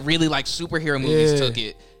someone that really likes superhero movies took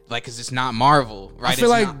it. Like, cause it's not Marvel, right? I feel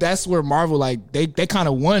like that's where Marvel, like, they kind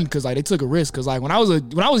of won because like they took a risk. Cause like when I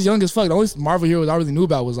was young as fuck, the only Marvel heroes I really knew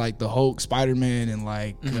about was like the Hulk, Spider-Man, and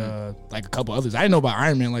like a couple others. I didn't know about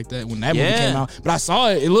Iron Man like that when that movie came out, but I saw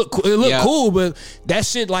it. It looked cool, but that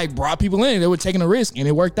shit like brought people in. They were taking a risk, and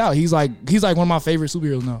it worked out. He's like one of my favorite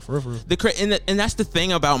superheroes now, for real. And that's the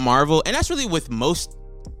thing about Marvel, and that's really with most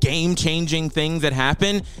game-changing things that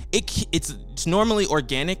happen. It's normally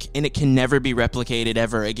organic, and it can never be replicated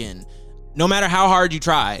ever again. No matter how hard you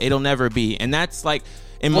try, it'll never be. And that's like,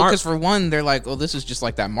 because for one, they're like, oh, this is just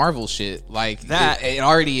like that Marvel shit. Like that, it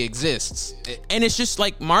already exists. And it's just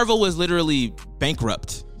like Marvel was literally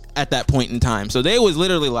bankrupt at that point in time, so they was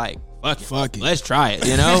literally like, fuck it, let's try it,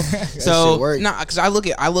 you know. So because I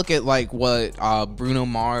look at like what Bruno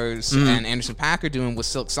Mars and Anderson .Paak are doing with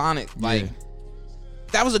Silk Sonic, like.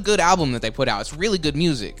 That was a good album that they put out. It's really good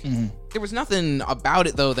music. There was nothing about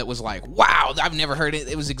it, though, that was like, wow, I've never heard it.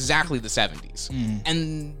 It was exactly the 70s.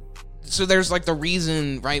 And so there's like the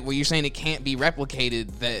reason, right, where you're saying it can't be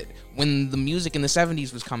replicated, that when the music in the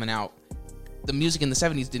 70s was coming out, the music in the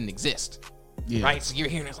 70s didn't exist. Yeah. Right? So you're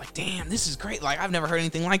hearing it's like, damn, this is great. Like, I've never heard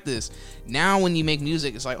anything like this. Now, when you make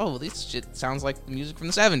music, it's like, oh, this shit sounds like the music from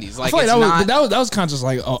the 70s. Like, it's that was kind of just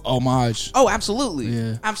like a homage. Oh, absolutely.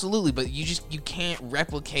 Yeah. Absolutely. But you you can't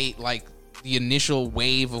replicate, like, the initial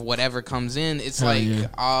wave of whatever comes in. It's shit,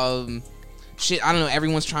 I don't know.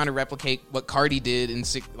 Everyone's trying to replicate what Cardi did in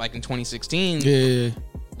 2016. Yeah.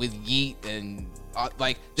 With Yeet and,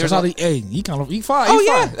 like, there's all he fine. Oh,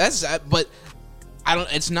 yeah. That's, but...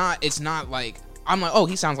 It's not like I'm like, oh,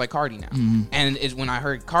 he sounds like Cardi now. And when I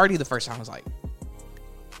heard Cardi the first time, I was like,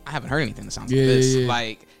 I haven't heard anything that sounds like this. Yeah.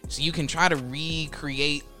 Like, so you can try to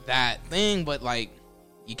recreate that thing, but like,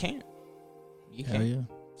 you can't. You can't. Yeah.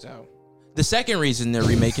 So the second reason they're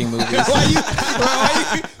remaking movies.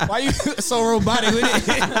 why you so robotic with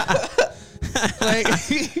it? Like,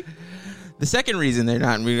 the second reason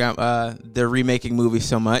they're remaking movies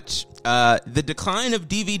so much, the decline of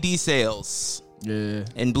DVD sales. Yeah.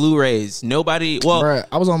 And Blu-rays. Bruh,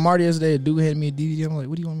 I was on Marty yesterday. A dude handed me a DVD. I'm like,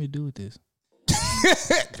 what do you want me to do with this?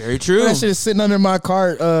 Very true. That shit is sitting under my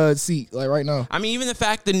car seat, like right now. I mean, even the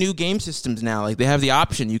fact the new game systems now, like they have the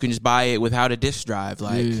option, you can just buy it without a disc drive.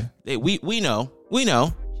 Like we know, you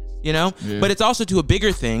know. Yeah. But it's also to a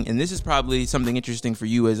bigger thing, and this is probably something interesting for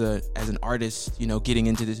you as an artist, you know, getting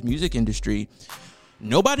into this music industry.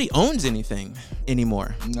 Nobody owns anything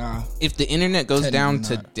anymore. Nah. If the internet goes down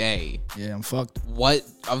today, I'm fucked. What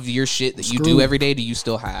of your shit that you do every day do you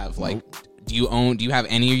still have? Like, do you have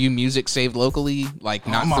any of your music saved locally? Like,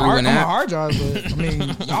 not through an app? I'm a hard drive, but I mean,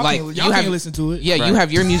 y'all can't listen to it. Yeah, right. You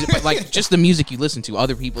have your music, but like just the music you listen to.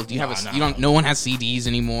 Other people, do you have no one has CDs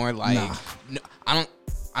anymore. Like, no, I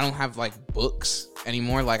don't have like books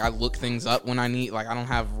anymore. Like, I look things up when I need. Like, I don't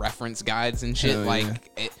have reference guides and shit.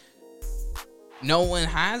 No one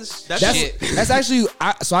has that shit. That's actually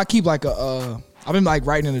I keep like I've been like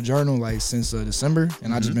writing in a journal like since December,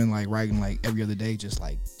 and I just been like writing like every other day, just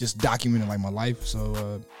documenting like my life.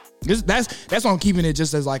 So that's why I'm keeping it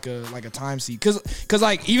just as like a time seat, cause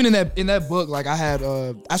like even in that book, like I had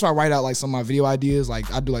that's why I write out like some of my video ideas.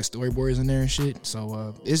 Like I do like storyboards in there and shit.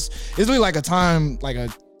 So it's really like a time.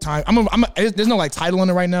 There's no like title on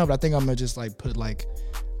it right now, but I think I'm gonna just like put like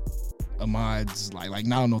Ahmad's like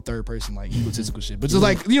not on no third person like egotistical shit, but just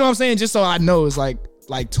like, you know what I'm saying, just so I know it's like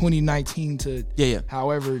 2019 to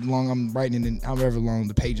however long I'm writing and however long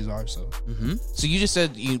the pages are. So so you just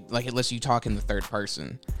said you like it lets you talk in the third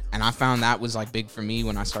person, and I found that was like big for me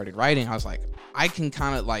when I started writing. I was like, I can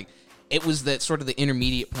kind of like, it was that sort of the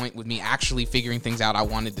intermediate point with me actually figuring things out I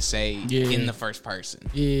wanted to say in the first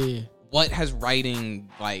person. What has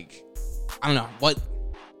writing, like, I don't know, what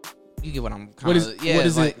you get what I'm kind of...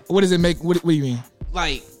 What does it make? What do you mean?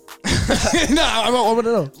 Like... No, I want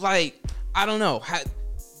to know. Like, I don't know.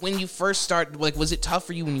 When you first started, like, was it tough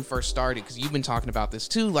for you when you first started? Because you've been talking about this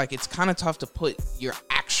too. Like, it's kind of tough to put your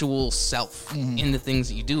actual self in the things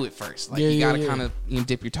that you do at first. Like, you got to kind of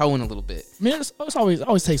dip your toe in a little bit. Man, it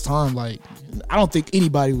always takes time. Like, I don't think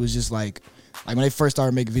anybody was just like when they first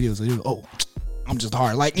started making videos, like, oh, I'm just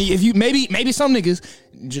hard. Like, if you maybe some niggas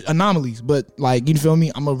anomalies, but like, you feel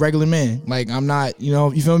me? I'm a regular man. Like, I'm not,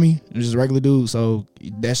 you feel me? I'm just a regular dude. So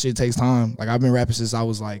that shit takes time. Like, I've been rapping since I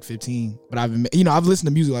was like 15, but I've listened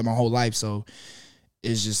to music like my whole life. So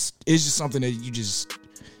it's just something that you just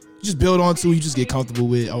build onto. You just get comfortable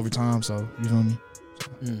with over time. So you feel me?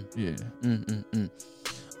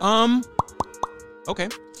 Okay.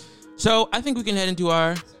 So I think we can head into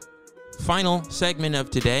our final segment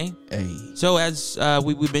of today. Hey. So as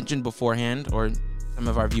we mentioned beforehand, or some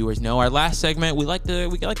of our viewers know, our last segment, we like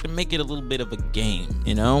to make it a little bit of a game.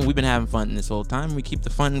 You know, we've been having fun this whole time. We keep the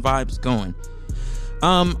fun vibes going.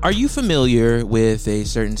 Are you familiar with a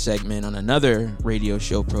certain segment on another radio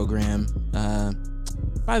show program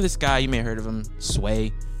by this guy? You may have heard of him,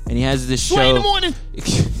 Sway. And he has this Sway show in the morning.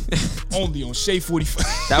 Only on Shea 45.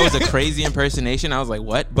 That was a crazy impersonation. I was like,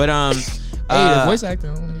 what? But the voice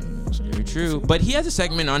actor. Very true. But he has a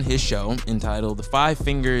segment on his show entitled "The 5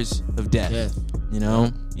 Fingers of Death." You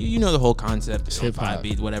know, you know the whole concept. It's hip hop,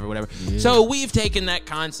 beats, whatever. Yeah. So we've taken that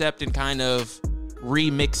concept and kind of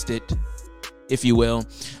remixed it, if you will.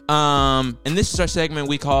 And this is our segment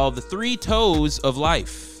we call "The 3 Toes of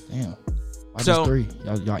Life." Damn. Why just 3?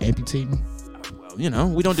 Y'all amputating? Well, you know,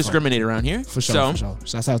 we don't discriminate around here. For sure.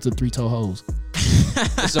 Shouts out to the 3-toe hoes.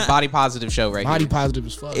 It's a body positive show, right? Body here. positive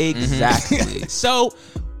as fuck. Exactly. So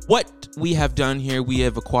what we have done here, we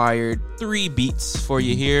have acquired 3 beats for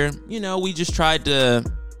you here. You know, we just tried to,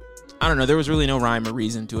 I don't know, there was really no rhyme or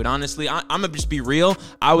reason to it. Honestly, I'm gonna just be real.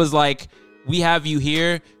 I was like, we have you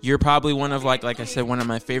here. You're probably one of like I said, one of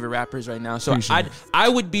my favorite rappers right now. So I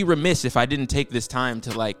would be remiss if I didn't take this time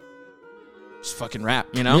to like just fucking rap,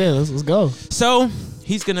 you know? Yeah, let's go. So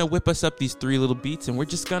he's gonna whip us up these 3 little beats, and we're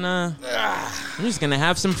just gonna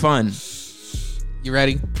have some fun. You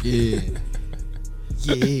ready? Yeah.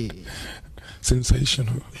 Yeah.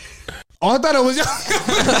 Sensational. Oh, I thought it was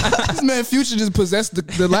this man Future just possessed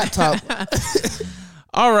the laptop.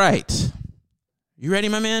 All right. You ready,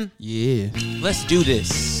 my man? Yeah. Let's do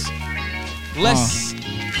this. Let's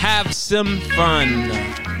have some fun.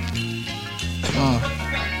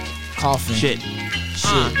 Coughing. Shit.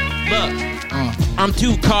 Look. I'm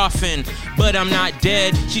too coughing, but I'm not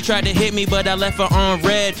dead. She tried to hit me, but I left her on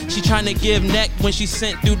red. She trying to give neck when she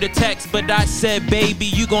sent through the text, but I said, baby,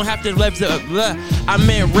 you gon' have to leave the I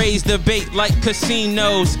meant raise the bait like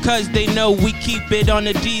casinos, cause they know we keep it on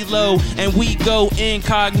the D-low, and we go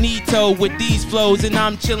incognito with these flows, and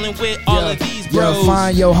I'm chilling with all of these bros. Yo,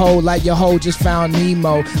 find your hoe like your hoe just found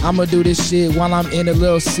Nemo. I'ma do this shit while I'm in a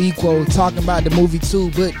little sequel, talking about the movie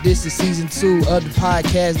 2, but this is season 2 of the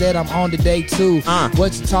podcast that I'm on today too.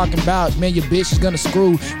 What you talking about? Man, your bitch is gonna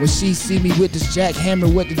screw when she see me with this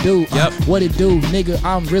jackhammer. What to do? What it do? Nigga,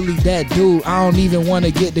 I'm really that dude. I don't even wanna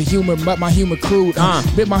get the humor, but my humor crude.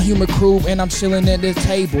 Bit my humor crude and I'm chilling at the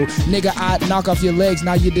table. Nigga, I knock off your legs,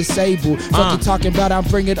 now you're disabled. Fuck you talking about? I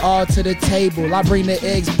bring it all to the table. I bring the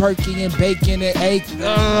eggs, perky and bacon and egg. Hold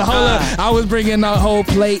up, I was bringing a whole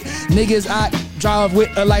plate. Niggas, I drive with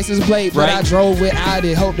a license plate, but I drove without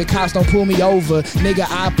it. Hope the cops don't pull me over. Nigga,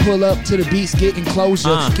 I pull up to the beats, getting closure.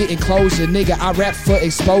 Nigga, I rap for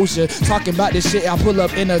exposure. Talking about this shit, I pull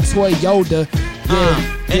up in a Toyota.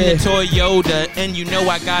 In the Toyota, and you know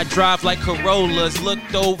I got drive like Corollas.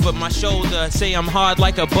 Looked over my shoulder, say I'm hard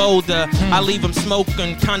like a boulder. I leave them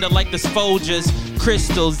smoking, kinda like the Folgers.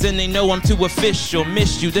 Crystals, and they know I'm too official.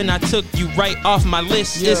 Missed you, then I took you right off my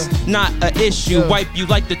list. It's not a issue, wipe you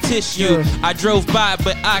like the tissue. I drove by,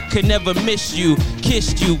 but I could never miss you.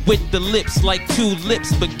 Kissed you with the lips like 2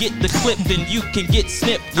 lips, but get the clip, then you can get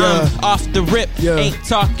snipped. I'm off the rip, ain't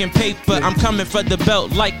talking paper. I'm coming for the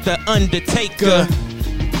belt like the Undertaker.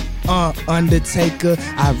 Undertaker.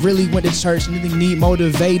 I really went to church, nigga need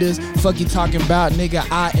motivators. Fuck you talking about, nigga,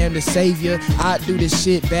 I am the savior. I do this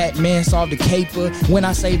shit, Batman solved the caper. When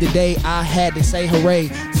I saved the day, I had to say hooray.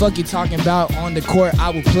 Fuck you talking about, on the court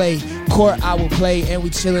I will play. And we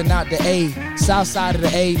chillin' out the A. South side of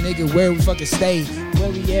the A, nigga, where we fucking stay. Where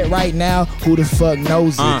we at right now, who the fuck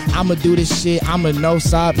knows it? I'ma do this shit, I'm a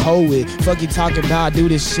no-side poet. Fuck you talking about, I do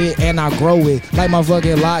this shit and I grow it. Like my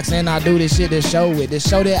fucking locks, and I do this shit to show it. To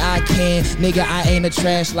show that I can, nigga, I ain't a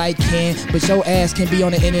trash like Ken. But your ass can be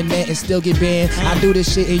on the internet and still get banned. I do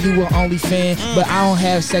this shit and you an only fan. But I don't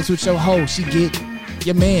have sex with your hoe, she get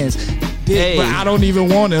your mans. But I don't even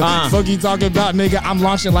wanna. Fuck you talking about, nigga, I'm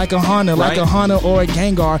launching like a Honda. Like a Honda or a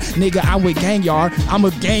Gengar. Nigga, I'm with Gangyard. I'm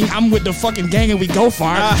with the fucking gang and we go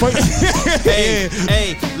far.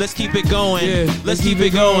 Hey, let's keep it going. Let's keep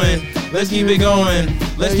it going. Let's keep it going.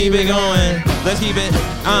 Let's keep it going. Let's keep it.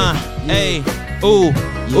 Hey, ooh,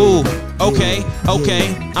 okay.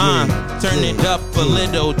 Turn it up a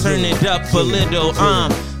little. Turn it up a little.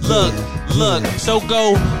 Look, so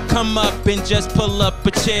go, come up and just pull up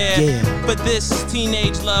a chair for this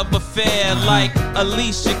teenage love affair, like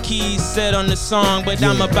Alicia Keys said on the song. But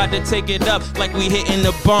I'm about to take it up like we hitting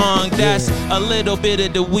the bong. That's a little bit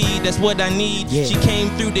of the weed, that's what I need. She came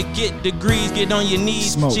through to get degrees, get on your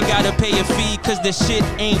knees. She gotta pay a fee, cause the shit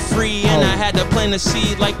ain't free. And I had to plant a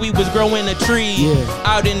seed like we was growing a tree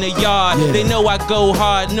out in the yard. They know I go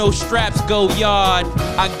hard, no straps go yard.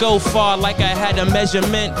 I go far like I had a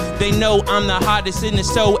measurement. They know know I'm the hottest and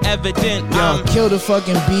it's so evident. Yo, killed the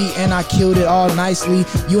fucking beat and I killed it all nicely.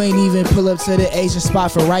 You ain't even pull up to the Asian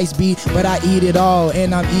spot for rice beef, but I eat it all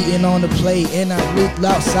and I'm eating on the plate. And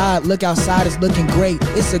I look outside, it's looking great.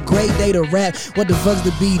 It's a great day to rap. What the fuck's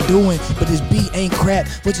the beat doing? But this beat ain't crap.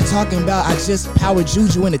 What you talking about? I just power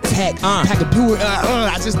juju and attack. Pack a brewer,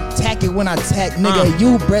 I just tack it when I tack. Nigga,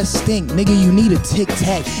 you breath stink. Nigga, you need a tic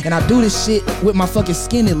tac. And I do this shit with my fucking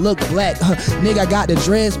skin, it look black. Nigga, I got the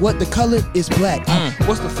dreads. What the color is black.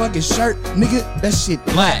 What's the fucking shirt? Nigga, that shit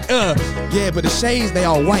black. Yeah, but the shades, they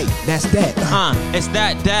all white. That's that. It's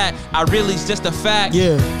that. I really it's just a fact.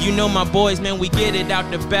 Yeah. You know my boys, man, we get it out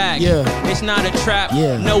the back. Yeah. It's not a trap.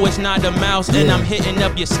 Yeah. No, it's not a mouse. Yeah. And I'm hitting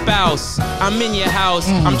up your spouse. I'm in your house.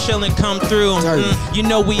 I'm chilling, come through. You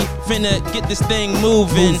know we finna get this thing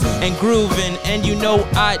moving and grooving. And you know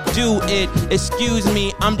I do it. Excuse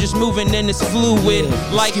me, I'm just moving in this fluid.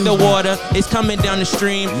 Like the water, it's coming down the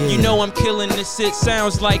stream. You know I'm killing this, it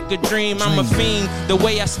sounds like a dream. I'm a fiend, the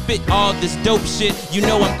way I spit all this dope shit. You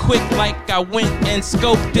know I'm quick like I went and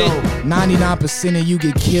scoped it. 99% of you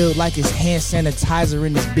get killed like it's hand sanitizer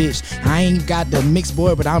in this bitch. I ain't got the mix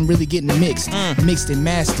board, but I'm really getting mixed. Mixed and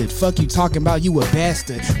mastered. Fuck you talking about, you a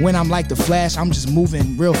bastard. When I'm like the Flash, I'm just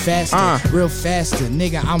moving real faster. Real faster.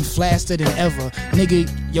 Nigga, I'm flaster than ever. Nigga,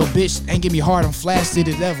 yo bitch ain't get me hard, I'm flasted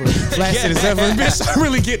as ever. Flasted as ever. Bitch, I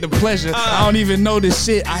really get the pleasure. I don't even know this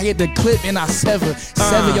shit. I hit the clip and I sever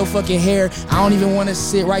your fucking hair. I don't even wanna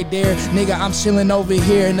sit right there. Nigga, I'm chilling over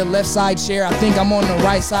here in the left side chair. I think I'm on the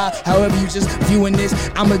right side. However you just viewing this,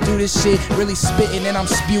 I'ma do this shit, really spitting and I'm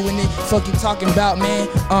spewing it. Fuck you talking about, man?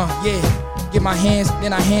 Yeah. Get my hands,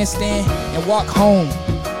 then I handstand and walk home.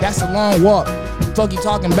 That's a long walk. Fuck you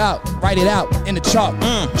talking about? Write it out in the chalk.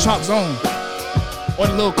 Chalk zone. Or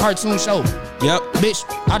the little cartoon show. Yep. Bitch,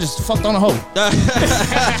 I just fucked on a hoe.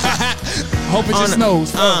 Hope it just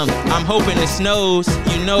snows. I'm hoping it snows.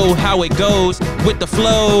 You know how it goes with the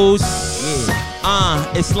flows.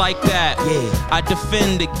 It's like that. I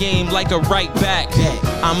defend the game like a right back.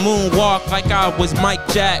 I moonwalk like I was Mike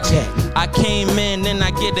Jack. I came in and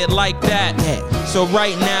I get it like that. So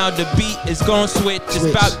right now the beat is gon' switch. It's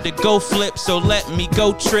about to go flip, so let me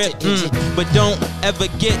go trip. But don't ever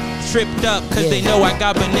get tripped up, cause they know I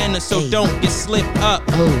got bananas, so don't get slipped up.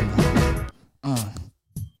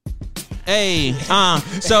 Hey,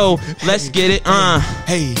 so let's get it.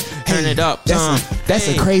 Hey, turn it up. That's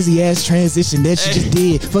a crazy ass transition that you just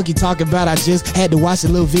did. Fuck you talking about, I just had to watch a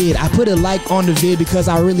little vid. I put a like on the vid because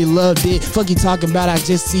I really loved it. Fuck you talking about, I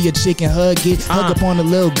just see a chicken hug it. Hug up on the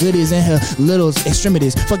little goodies and her little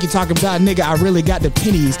extremities. Fuck you talking about, nigga, I really got the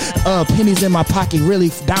pennies. Pennies in my pocket, really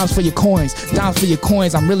dimes for your coins. Dimes for your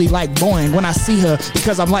coins, I'm really like Boeing when I see her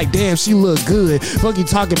because I'm like, damn, she look good. Fuck you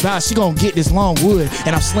talking about, she gon' get this long wood.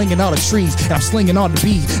 And I'm slinging all the trees, and I'm slinging all the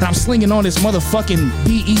beats, and I'm slinging on this motherfucking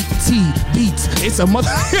BET beats. It's a mother.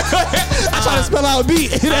 I try to spell out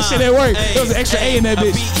beat. That shit ain't work. There was an extra A in that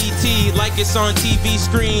bitch. BET, like it's on TV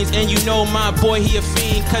screens. And you know my boy, he a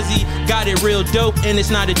fiend, cause he got it real dope. And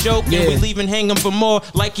it's not a joke. And we leaving hanging for more,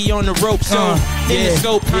 like he on the rope. So in the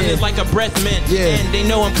scope, kinda like a breath mint. And they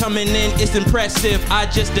know I'm coming in, it's impressive. I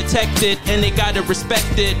just detected, and they gotta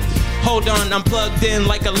respect it. Hold on, I'm plugged in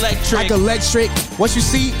like electric. Like electric. What you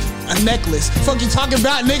see? A necklace. Fuck you talking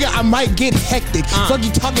about, nigga, I might get hectic. Fuck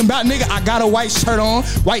you talking about, nigga, I got a white shirt on.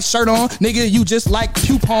 Nigga, you just like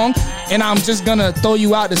pew pong. And I'm just gonna throw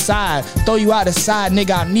you out the side.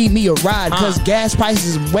 Nigga, I need me a ride. Cause gas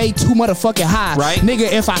prices is way too motherfucking high. Right. Nigga,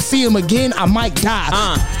 if I see him again, I might die.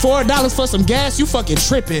 $4 for some gas, you fucking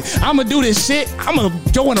tripping. I'ma do this shit, I'ma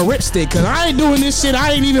go in a ripstick. Cause I ain't doing this shit,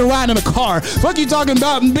 I ain't even riding in a car. Fuck you talking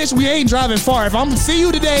about, bitch, we ain't driving far. If I'ma see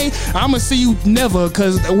you today, I'ma see you never.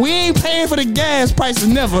 Cause we ain't paying for the gas prices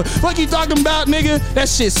never. Fuck you talking about, nigga? That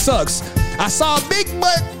shit sucks. I saw a big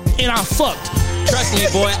butt and I fucked. Trust me,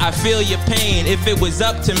 boy, I feel your pain. If it was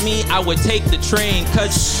up to me, I would take the train.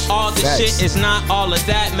 Cause all the shit is not all of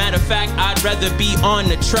that. Matter of fact, I'd rather be on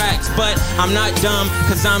the tracks. But I'm not dumb,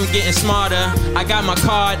 cause I'm getting smarter. I got my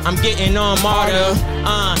card, I'm getting on martyr.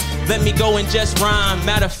 Let me go and just rhyme.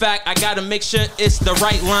 Matter of fact, I gotta make sure it's the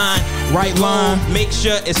right line. Right line. Make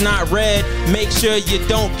sure it's not red. Make sure you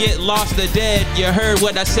don't get lost or dead. You heard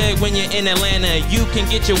what I said when you're in Atlanta. You can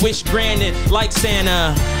get your wish granted like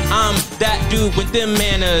Santa. I'm that dude with them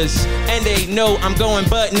manners. And they know I'm going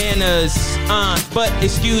bananas. But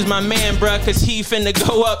excuse my man, bruh, cause he finna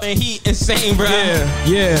go up and he insane, bruh.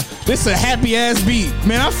 Yeah. This a happy ass beat.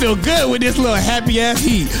 Man, I feel good with this little happy ass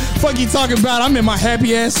heat. Fuck you talking about, I'm in my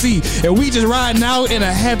happy ass seat. And we just riding out in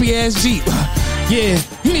a happy ass Jeep. Yeah,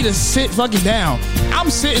 you need to sit fucking down. I'm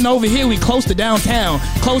sitting over here, we close to downtown.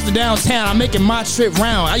 I'm making my trip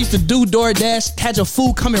round. I used to do DoorDash, had your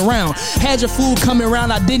food coming round.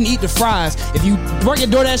 I didn't eat the fries. If you work at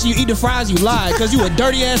DoorDash and you eat the fries, you lie, cause you a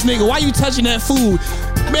dirty ass nigga. Why you touching that food?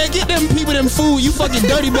 Man, get them people them food, you fucking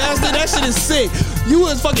dirty bastard. That shit is sick. You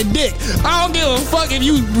was fucking dick. I don't give a fuck if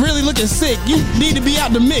you really looking sick. You need to be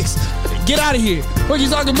out the mix. Get out of here. What you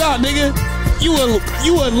talking about, nigga? You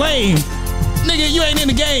a lame. Nigga, you ain't in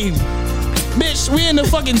the game. Bitch, we in the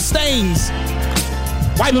fucking stains.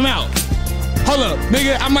 Wipe them out. Hold up,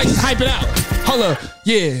 nigga, I might hype it out. Hold up,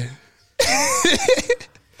 yeah.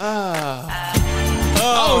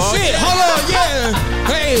 Oh shit, hold up, yeah.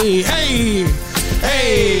 Hey.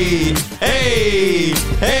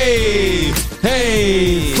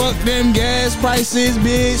 Fuck them gas prices,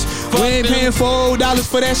 bitch. We ain't paying $4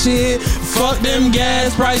 for that shit. Fuck them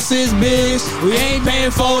gas prices, bitch. We ain't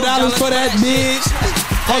paying $4 for that bitch.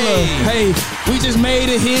 Hold up, hey, we just made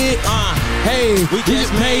a hit. Hey, we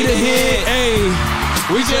just made a hit. Hey,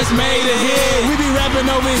 we just made a hit. We be rapping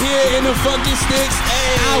over here in the fucking sticks.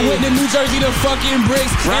 I went to New Jersey to fucking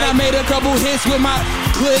bricks, and I made a couple hits with my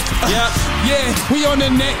click. Yeah, we on the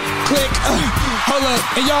net click. Hold up,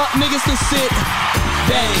 and y'all niggas can sit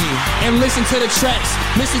back and listen to the tracks.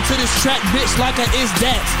 Listen to this track, bitch, like a is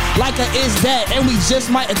that, and we just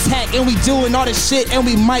might attack, and we doing all this shit, and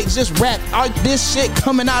we might just rap. This shit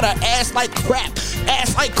coming out of ass like crap,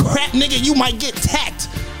 nigga. You might get tacked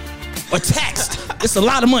or taxed. It's a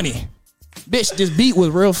lot of money, bitch. This beat was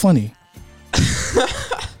real funny.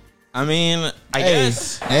 I mean, I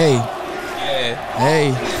guess. Hey.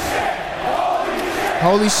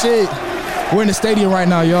 Holy shit. We're in the stadium right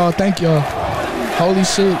now, y'all. Thank y'all. Holy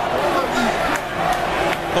shit,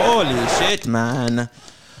 man.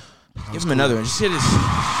 Give him another one. Shit is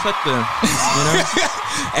shut the, you know.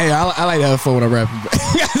 Hey, I like to have fun when I'm rapping.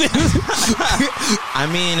 I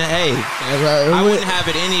mean, hey, I wouldn't have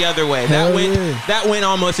it any other way. That went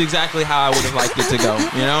almost exactly how I would have liked it to go,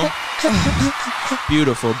 you know?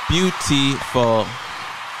 Beautiful.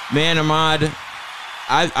 Man, Ahmad,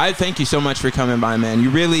 I thank you so much for coming by, man.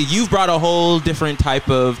 You've brought a whole different type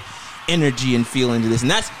of energy and feel into this, and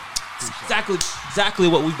that's exactly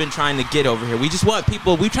what we've been trying to get over here. We just want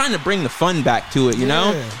people, we're trying to bring the fun back to it, you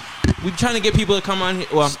know? We're trying to get people to come on here.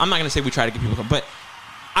 Well, I'm not going to say we try to get people to come, but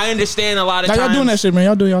I understand a lot of times. Y'all doing that shit, man.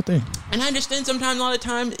 Y'all doing y'all thing. And I understand sometimes, a lot of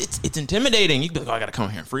time, it's intimidating. You be like, oh, I got to come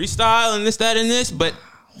here and freestyle and this, that, and this, but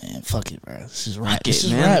man, fuck it, bro. This is rap. This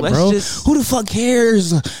is rap, bro. Who the fuck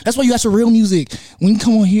cares? That's why you got some real music. When you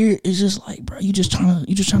come on here, it's just like, bro, you just trying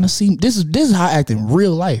to see. This is how I act in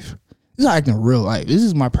real life. This is how I act in real life. This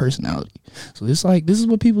is my personality. So it's like, this is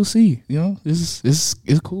what people see. You know, it's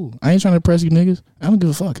cool. I ain't trying to impress you niggas. I don't give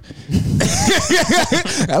a fuck.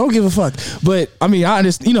 I don't give a fuck. But I mean, I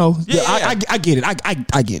understand. You know, I get it. I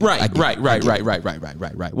get it.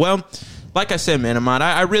 Right. Well, like I said, man, Ahmad,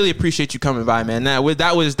 I really appreciate you coming by, man. That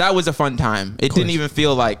was a fun time. It didn't even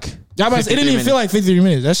feel like. It didn't even feel like 53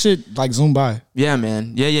 minutes. That shit like zoomed by. Yeah,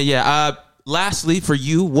 man. Yeah. Lastly, for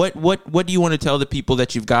you, what do you want to tell the people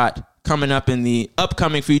that you've got coming up in the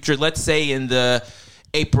upcoming future? Let's say in the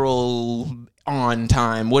April on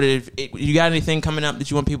time. You got anything coming up that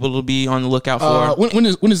you want people to be on the lookout for? When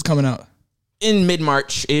is it coming out? In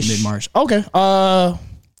mid-March-ish. Mid-March. Okay.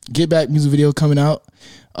 Get Back music video coming out.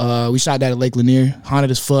 We shot that at Lake Lanier. Haunted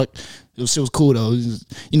as fuck. Shit was cool though.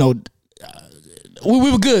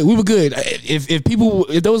 We were good. If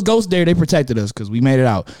there was ghosts there, they protected us because we made it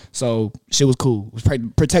out. So shit was cool. It was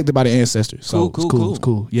protected by the ancestors. So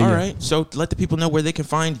cool. Yeah. All right. So let the people know where they can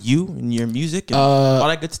find you and your music and all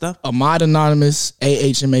that good stuff. Ahmad Anonimis,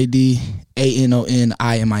 AHMAD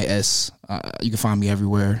ANONIMIS. You can find me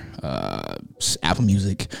everywhere. Apple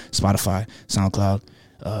Music, Spotify, SoundCloud.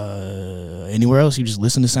 Anywhere else, you just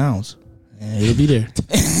listen to sounds. And it'll be there.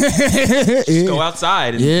 Just go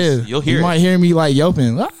outside and you'll hear it. You might hear me like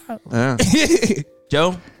yelping. Yeah.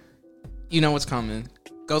 Joe? You know what's coming.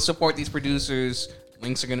 Go support these producers.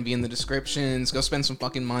 Links are going to be in the descriptions. Go spend some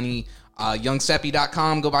fucking money.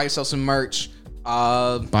 YoungSeppy.com. Go buy yourself some merch.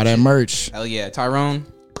 Buy that merch. Hell yeah.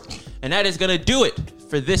 Tyrone? And that is going to do it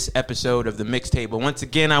for this episode of The Mixtable. Once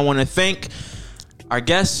again, I want to thank our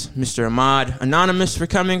guest, Mr. Ahmad Anonimis, for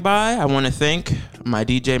coming by. I want to thank my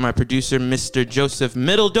DJ, my producer, Mr. Joseph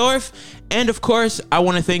Middledorf. And of course, I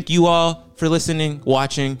want to thank you all for listening,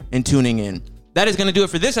 watching, and tuning in. That is going to do it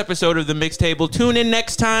for this episode of The Mixtable. Tune in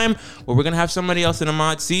next time where we're going to have somebody else in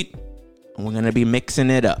Ahmad's seat and we're going to be mixing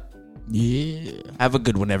it up. Yeah. Have a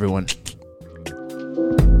good one, everyone.